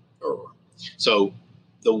earlier. So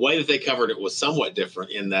the way that they covered it was somewhat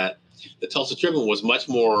different, in that the Tulsa Tribune was much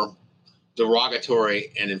more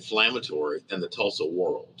derogatory and inflammatory than the Tulsa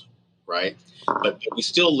World, right? But we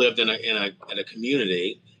still lived in a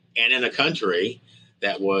community and in a country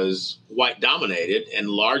that was white dominated and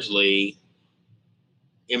largely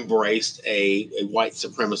embraced a white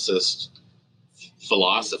supremacist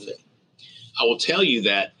philosophy. I will tell you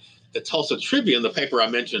that the Tulsa Tribune, the paper I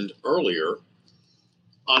mentioned earlier,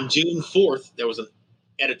 on June 4th, there was an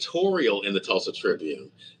editorial in the Tulsa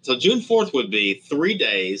Tribune. So June 4th would be 3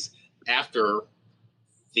 days after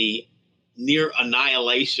the near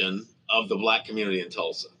annihilation of the Black community in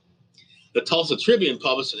Tulsa. The Tulsa Tribune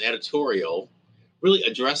published an editorial really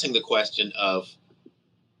addressing the question of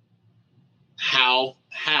how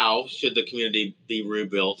should the community be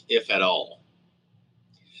rebuilt, if at all.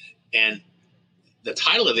 And the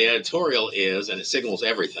title of the editorial is, and it signals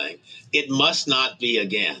everything, "It Must Not Be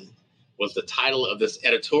Again," was the title of this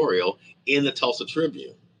editorial in the Tulsa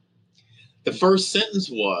Tribune. The first sentence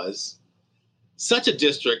was, "Such a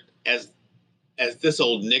district as this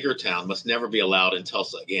old nigger town must never be allowed in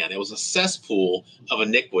Tulsa again. It was a cesspool of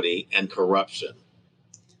iniquity and corruption."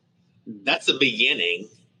 That's the beginning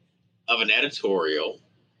of an editorial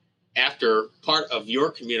after part of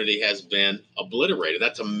your community has been obliterated.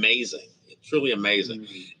 That's amazing. Truly amazing.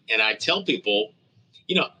 Mm-hmm. And I tell people,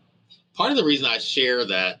 part of the reason I share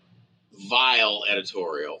that vile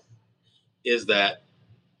editorial is that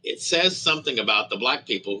it says something about the Black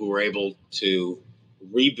people who were able to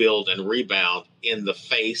rebuild and rebound in the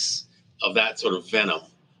face of that sort of venom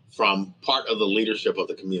from part of the leadership of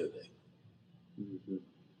the community. Mm-hmm.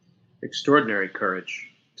 Extraordinary courage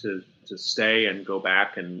to stay and go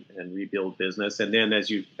back and rebuild business. And then as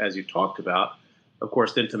you talked about, of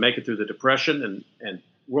course, then to make it through the Depression and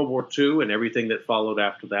World War II and everything that followed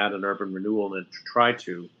after that, and urban renewal, and to try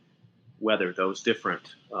to weather those different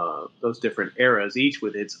eras, each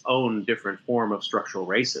with its own different form of structural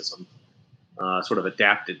racism, sort of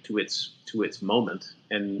adapted to its moment.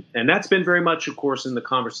 And that's been very much, of course, in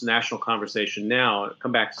the national conversation now. I'll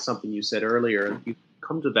come back to something you said earlier. You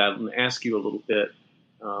come to that and ask you a little bit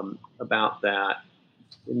about that,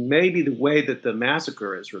 and maybe the way that the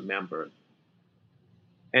massacre is remembered.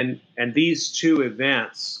 And these two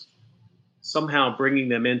events somehow bringing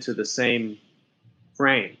them into the same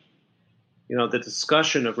frame. The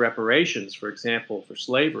discussion of reparations, for example, for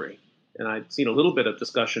slavery, and I'd seen a little bit of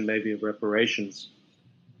discussion maybe of reparations,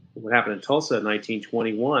 what happened in Tulsa in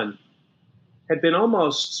 1921, had been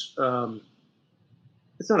almost,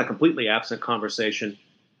 it's not a completely absent conversation,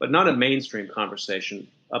 but not a mainstream conversation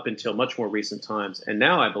up until much more recent times. And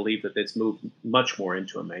now I believe that it's moved much more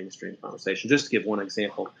into a mainstream conversation. Just to give one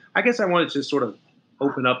example, I guess I wanted to sort of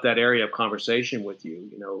open up that area of conversation with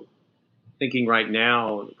you, thinking right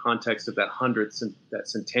now in the context of that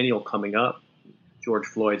centennial coming up, George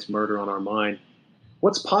Floyd's murder on our mind.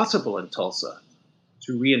 What's possible in Tulsa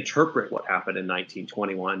to reinterpret what happened in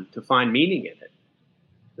 1921, to find meaning in it,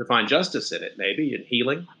 to find justice in it, maybe, and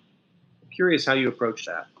healing? I'm curious how you approach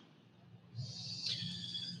that.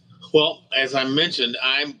 Well, as I mentioned,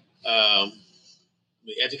 I'm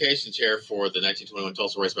the education chair for the 1921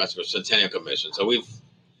 Tulsa Race Massacre Centennial Commission. So we've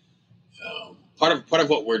part of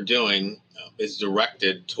what we're doing is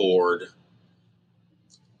directed toward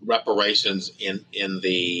reparations in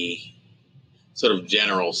the sort of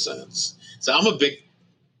general sense. So I'm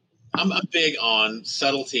big on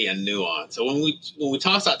subtlety and nuance. So when we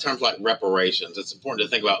talk about terms like reparations, it's important to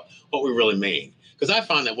think about what we really mean. Because I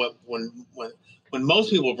find that when most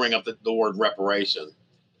people bring up the word reparation,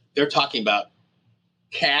 they're talking about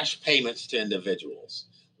cash payments to individuals.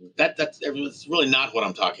 That's really not what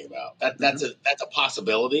I'm talking about. That's a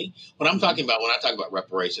possibility. What I'm talking about when I talk about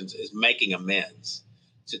reparations is making amends,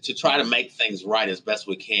 to try to make things right as best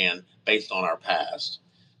we can based on our past.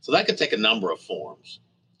 So that could take a number of forms.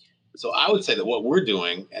 So I would say that what we're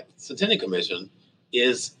doing at the Centennial Commission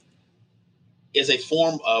is is a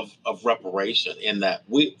form of reparation in that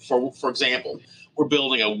for example, we're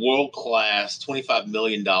building a world-class $25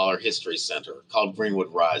 million history center called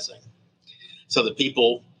Greenwood Rising. So the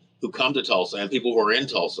people who come to Tulsa and people who are in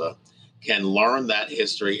Tulsa can learn that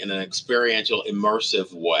history in an experiential,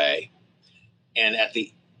 immersive way. And at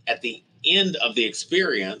the end of the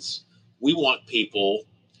experience, we want people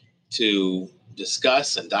to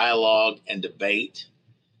discuss and dialogue and debate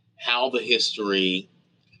how the history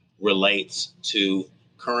relates to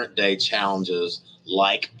current day challenges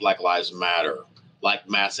like Black Lives Matter, like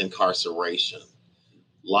mass incarceration,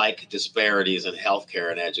 like disparities in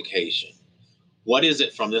healthcare and education. What is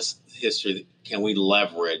it from this history that can we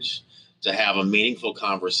leverage to have a meaningful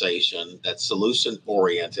conversation that's solution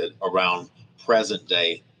oriented around present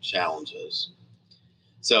day challenges?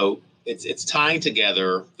 So it's tying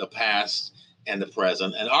together the past and the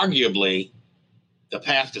present, and arguably the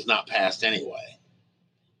past is not past anyway.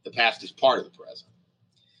 The past is part of the present.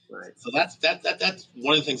 Right. So that's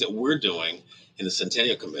one of the things that we're doing in the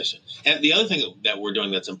Centennial Commission. And the other thing that we're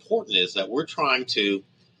doing that's important is that we're trying to,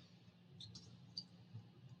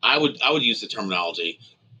 I would use the terminology,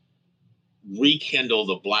 rekindle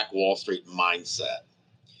the Black Wall Street mindset.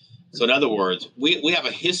 So in other words, we have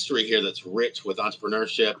a history here that's rich with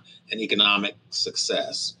entrepreneurship and economic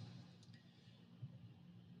success.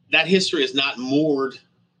 That history is not moored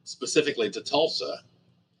specifically to Tulsa.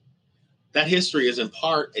 That history is in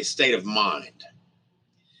part a state of mind.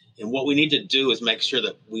 And what we need to do is make sure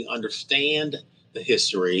that we understand the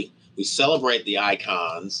history, we celebrate the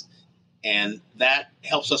icons, and that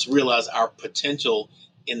helps us realize our potential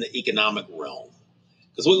in the economic realm.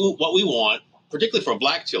 Because what we want, particularly for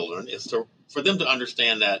Black children, is for them to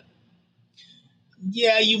understand that,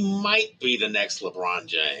 yeah, you might be the next LeBron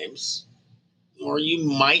James, or you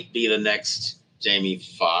might be the next Jamie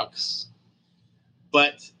Foxx,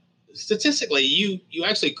 but statistically, you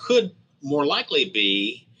actually could more likely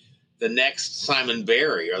be the next Simon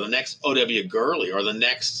Barry or the next O.W. Gurley or the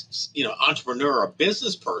next entrepreneur or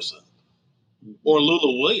business person, or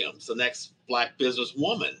Lula Williams, the next Black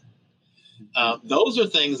businesswoman. Those are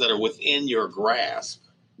things that are within your grasp.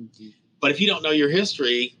 Mm-hmm. But if you don't know your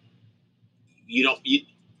history, you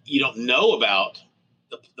don't know about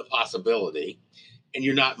the possibility, and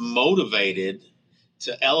you're not motivated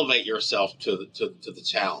to elevate yourself to the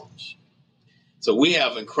challenge. So we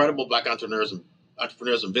have incredible Black entrepreneurs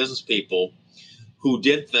and business people who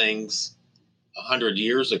did things 100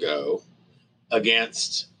 years ago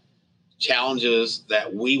against challenges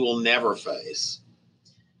that we will never face.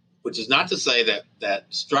 Which is not to say that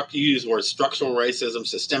you use the word structural racism,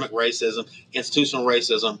 systemic racism, institutional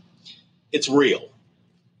racism. It's real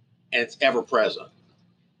and it's ever present.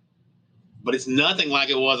 But it's nothing like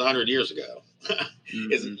it was 100 years ago.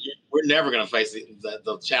 Mm-hmm. We're never going to face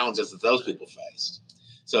the challenges that those people faced.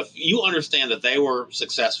 So if you understand that they were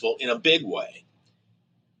successful in a big way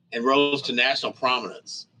and rose to national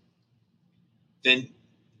prominence, then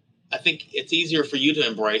I think it's easier for you to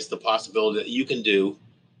embrace the possibility that you can do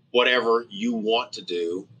whatever you want to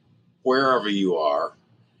do, wherever you are,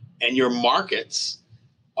 and your markets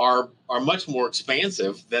are much more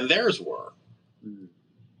expansive than theirs were.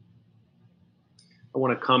 I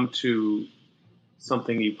want to come to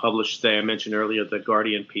something you published today. I mentioned earlier the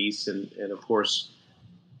Guardian piece, and of course,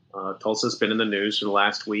 Tulsa's been in the news for the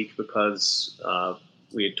last week because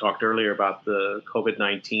we had talked earlier about the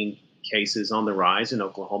COVID-19 cases on the rise in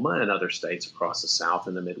Oklahoma and other states across the South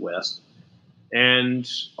and the Midwest. And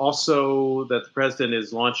also that the president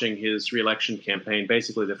is launching his reelection campaign.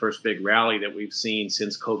 Basically, the first big rally that we've seen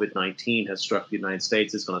since COVID-19 has struck the United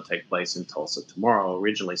States is going to take place in Tulsa tomorrow,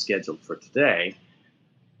 originally scheduled for today.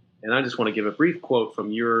 And I just want to give a brief quote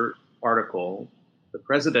from your article. The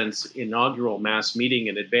president's inaugural mass meeting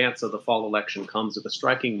in advance of the fall election comes at a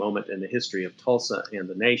striking moment in the history of Tulsa and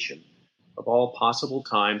the nation. Of all possible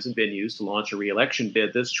times and venues to launch a re-election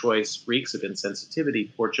bid, this choice reeks of insensitivity,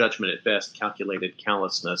 poor judgment at best, calculated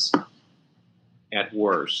callousness at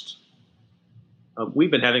worst. We've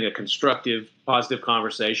been having a constructive, positive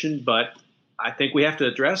conversation, but I think we have to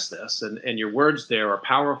address this, and your words there are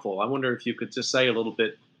powerful. I wonder if you could just say a little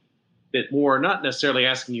bit more, not necessarily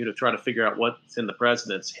asking you to try to figure out what's in the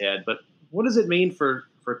president's head, but what does it mean for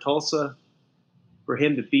Tulsa, for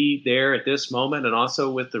him to be there at this moment, and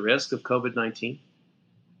also with the risk of COVID-19?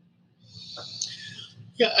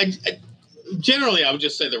 Yeah, generally, I would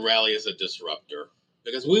just say the rally is a disruptor,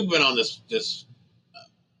 because we've been on this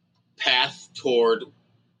path toward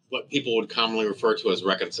what people would commonly refer to as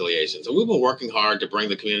reconciliation. So we've been working hard to bring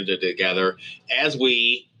the community together as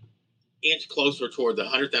we inch closer toward the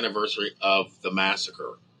 100th anniversary of the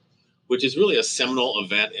massacre, which is really a seminal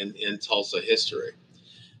event in Tulsa history.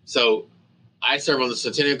 So I serve on the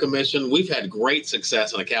Centennial Commission. We've had great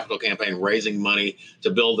success in a capital campaign raising money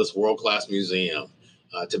to build this world-class museum,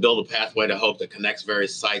 to build a pathway to hope that connects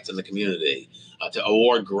various sites in the community, to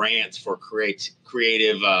award grants for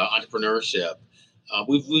creative entrepreneurship.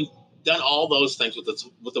 We've done all those things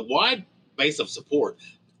with a wide base of support,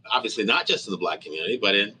 obviously not just in the Black community,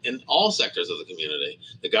 but in all sectors of the community,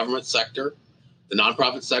 the government sector, the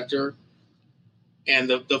nonprofit sector, and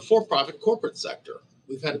the for-profit corporate sector.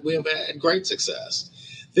 We have had great success.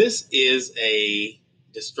 This is a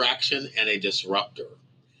distraction and a disruptor,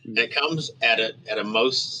 and it comes at a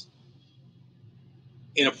most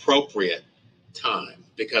inappropriate time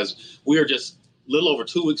because we are just a little over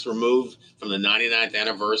 2 weeks removed from the 99th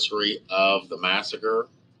anniversary of the massacre,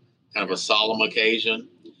 kind of a solemn occasion.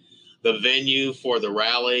 The venue for the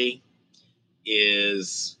rally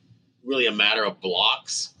is really a matter of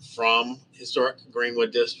blocks from historic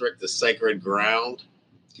Greenwood District, the sacred ground.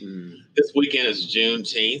 This weekend is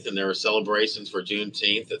Juneteenth, and there are celebrations for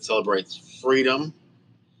Juneteenth that celebrates freedom.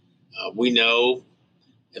 We know,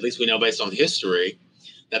 at least we know based on history,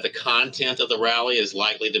 that the content of the rally is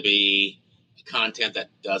likely to be content that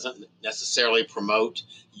doesn't necessarily promote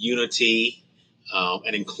unity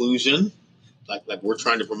and inclusion, like we're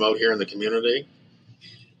trying to promote here in the community.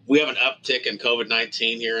 We have an uptick in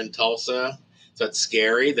COVID-19 here in Tulsa, so it's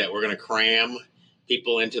scary that we're going to cram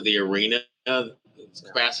people into the arena. Its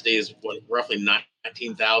capacity is roughly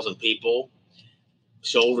 19,000 people,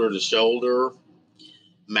 shoulder to shoulder.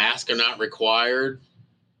 Masks are not required.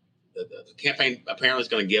 The campaign apparently is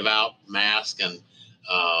going to give out masks and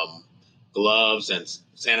gloves and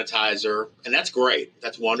sanitizer, and that's great.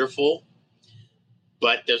 That's wonderful.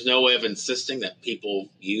 But there's no way of insisting that people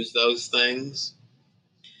use those things.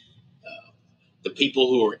 The people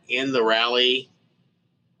who are in the rally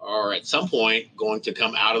are at some point going to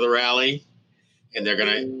come out of the rally, and they're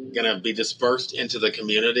gonna be dispersed into the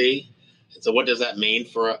community. And so what does that mean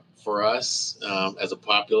for us as a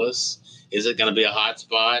populace? Is it going to be a hot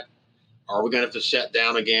spot? Are we going to have to shut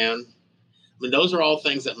down again? I mean, those are all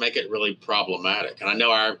things that make it really problematic. And I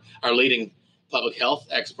know our leading public health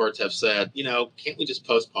experts have said, can't we just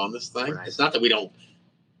postpone this thing? Right. It's not that we don't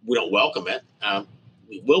welcome it.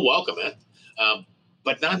 We will welcome it,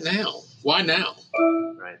 but not now. Why now?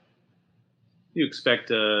 Right. You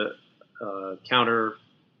expect a counter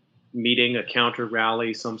meeting, a counter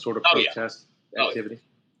rally, some sort of protest activity?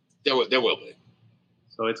 Yeah. There will be.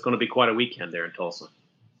 So it's going to be quite a weekend there in Tulsa.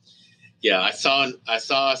 Yeah, I saw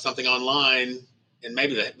something online, and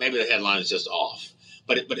maybe the headline is just off,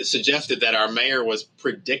 but it suggested that our mayor was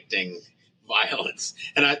predicting violence,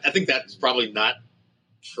 and I think that's probably not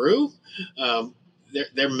true.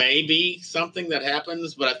 There may be something that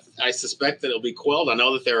happens, but I suspect that it'll be quelled. I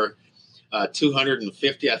know that there are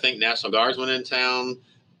 250, I think, National Guardsmen in town,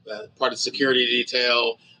 part of the security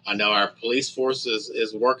detail. I know our police force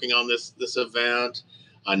is working on this event.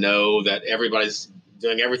 I know that everybody's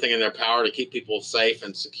doing everything in their power to keep people safe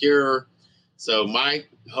and secure. So my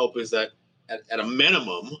hope is that at a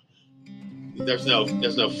minimum, there's no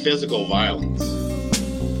physical violence.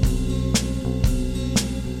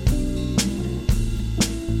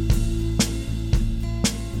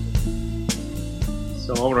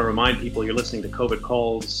 So I want to remind people you're listening to COVID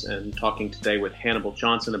Calls and talking today with Hannibal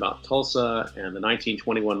Johnson about Tulsa and the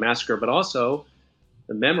 1921 massacre, but also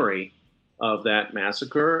the memory of that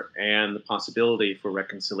massacre and the possibility for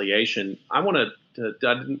reconciliation. I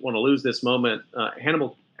didn't want to lose this moment.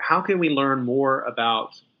 Hannibal, how can we learn more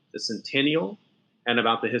about the Centennial and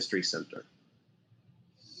about the History Center?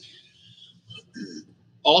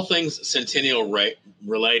 All things Centennial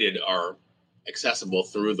related are accessible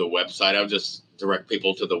through the website. I'll just direct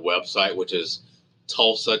people to the website, which is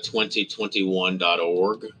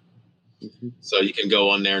tulsa2021.org. Mm-hmm. So you can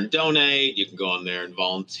go on there and donate. You can go on there and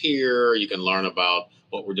volunteer. You can learn about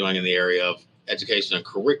what we're doing in the area of education and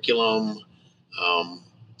curriculum.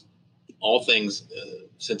 All things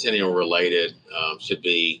Centennial related should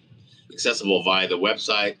be accessible via the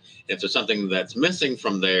website. If there's something that's missing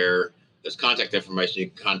from there, there's contact information.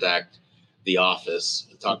 You can contact the office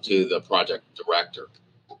and talk to the project director.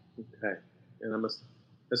 Okay. And I'm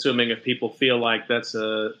assuming if people feel like that's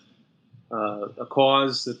a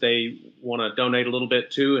cause that they want to donate a little bit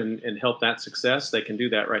to and help that success, they can do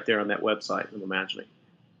that right there on that website, I'm imagining.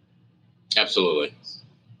 Absolutely.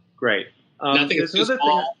 Great. Nothing is too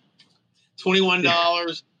small. $21,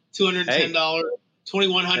 $210,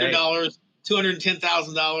 $2,100,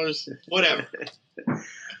 $210,000, whatever.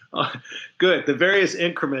 Good. The various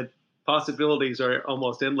increment possibilities are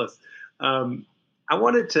almost endless. I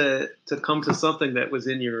wanted to come to something that was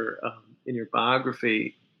in your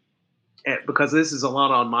biography, because this is a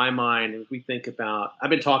lot on my mind as we think about. I've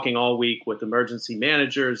been talking all week with emergency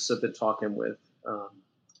managers. I've been talking with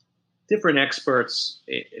different experts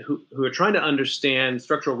who are trying to understand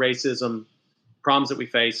structural racism, problems that we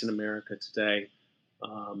face in America today,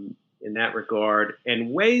 in that regard,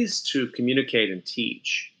 and ways to communicate and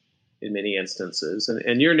teach in many instances.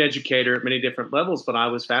 And you're an educator at many different levels, but I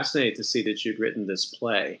was fascinated to see that you'd written this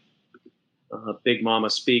play, Big Mama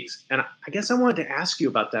Speaks. And I guess I wanted to ask you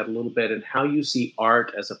about that a little bit and how you see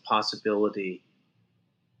art as a possibility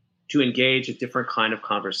to engage a different kind of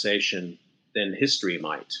conversation than history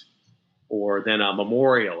might, or than a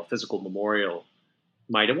memorial, a physical memorial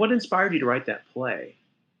might. And what inspired you to write that play?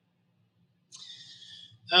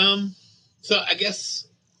 So I guess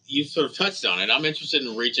you sort of touched on it. I'm interested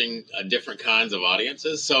in reaching different kinds of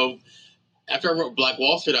audiences. So after I wrote Black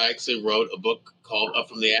Wall Street, I actually wrote a book called Up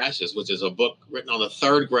from the Ashes, which is a book written on the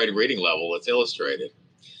third grade reading level. It's illustrated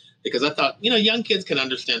because I thought, young kids can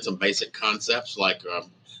understand some basic concepts like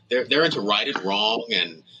they're into right and wrong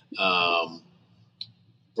and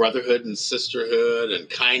brotherhood and sisterhood and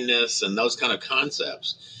kindness and those kind of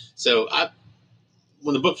concepts. So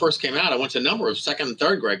when the book first came out, I went to a number of second and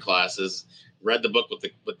third grade classes, read the book with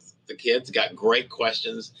the kids, got great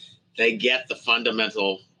questions. They get the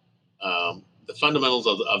fundamentals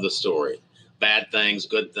of the story: bad things,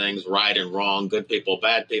 good things, right and wrong, good people,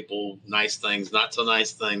 bad people, nice things, not so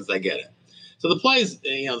nice things. They get it. So the play is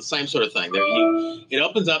the same sort of thing. It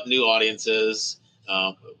opens up new audiences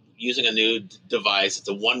using a new device. It's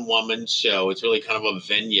a one-woman show. It's really kind of a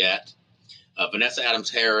vignette. Vanessa Adams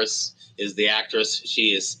Harris is the actress.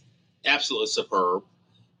 She is absolutely superb.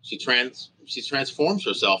 She transforms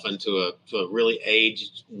herself into a really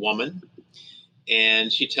aged woman,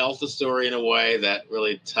 and she tells the story in a way that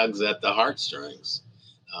really tugs at the heartstrings.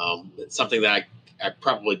 It's something that I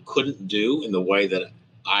probably couldn't do in the way that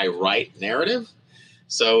I write narrative.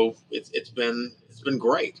 So it's been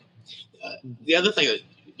great. The other thing that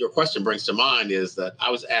your question brings to mind is that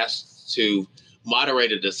I was asked to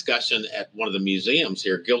moderate a discussion at one of the museums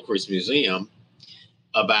here, Gilcrease Museum,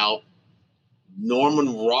 about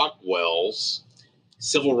Norman Rockwell's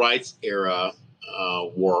civil rights era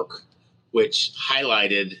work, which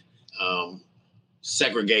highlighted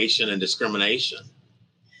segregation and discrimination.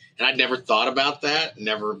 And I'd never thought about that,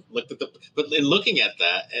 never looked at but in looking at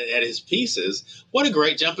that, at his pieces, what a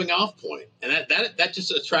great jumping off point. And that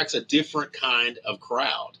just attracts a different kind of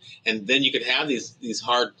crowd. And then you could have these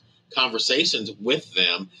hard conversations with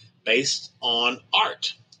them based on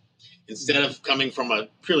art. Instead of coming from a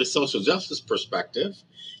purely social justice perspective,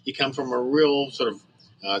 you come from a real sort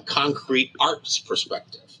of concrete arts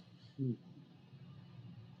perspective.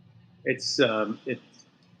 It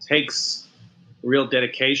takes real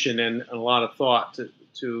dedication and a lot of thought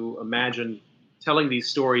to imagine telling these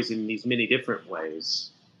stories in these many different ways.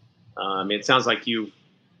 It sounds like you've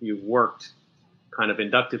worked kind of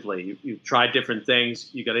inductively. You've tried different things.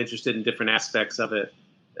 You got interested in different aspects of it,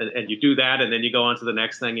 and you do that, and then you go on to the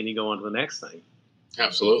next thing, and you go on to the next thing.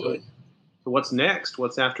 Absolutely. So what's next?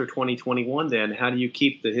 What's after 2021 then? How do you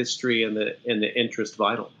keep the history and the interest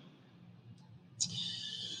vital?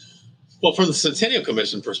 Well, from the Centennial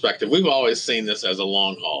Commission perspective, we've always seen this as a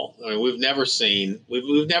long haul. I mean, we've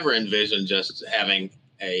never envisioned just having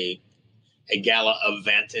a gala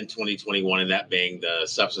event in 2021 and that being the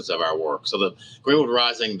substance of our work. So the Greenwood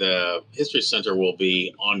Rising, the History Center, will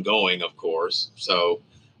be ongoing, of course. So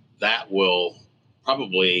that will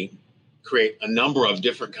probably create a number of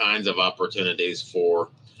different kinds of opportunities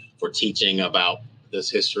for teaching about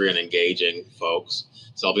this history and engaging folks.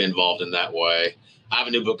 So I'll be involved in that way. I have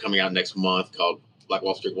a new book coming out next month called Black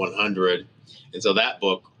Wall Street 100. And so that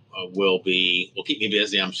book will keep me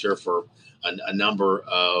busy, I'm sure, for a number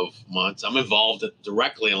of months. I'm involved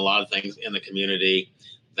directly in a lot of things in the community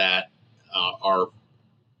that are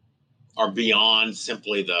beyond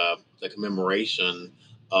simply the commemoration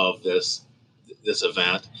of this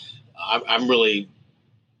event. I'm really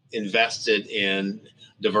invested in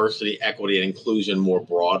diversity, equity, and inclusion more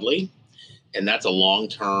broadly. And that's a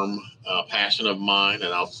long-term passion of mine,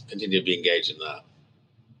 and I'll continue to be engaged in that.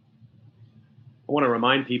 I want to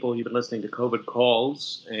remind people you've been listening to COVID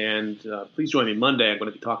Calls, and please join me Monday. I'm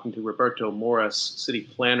going to be talking to Roberto Morris, city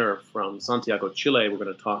planner from Santiago, Chile. We're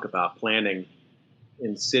going to talk about planning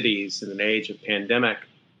in cities in an age of pandemic.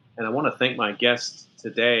 And I want to thank my guest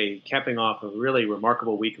today, capping off a really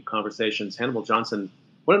remarkable week of conversations. Hannibal Johnson,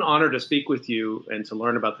 what an honor to speak with you and to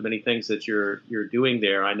learn about the many things that you're doing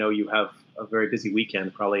there. I know you have a very busy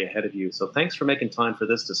weekend probably ahead of you. So thanks for making time for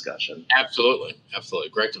this discussion. Absolutely. Absolutely.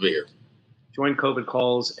 Great to be here. Join COVID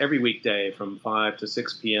Calls every weekday from 5 to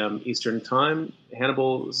 6 p.m. Eastern Time.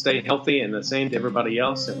 Hannibal, stay healthy and the same to everybody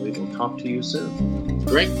else, and we will talk to you soon.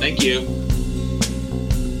 Great. Thank you.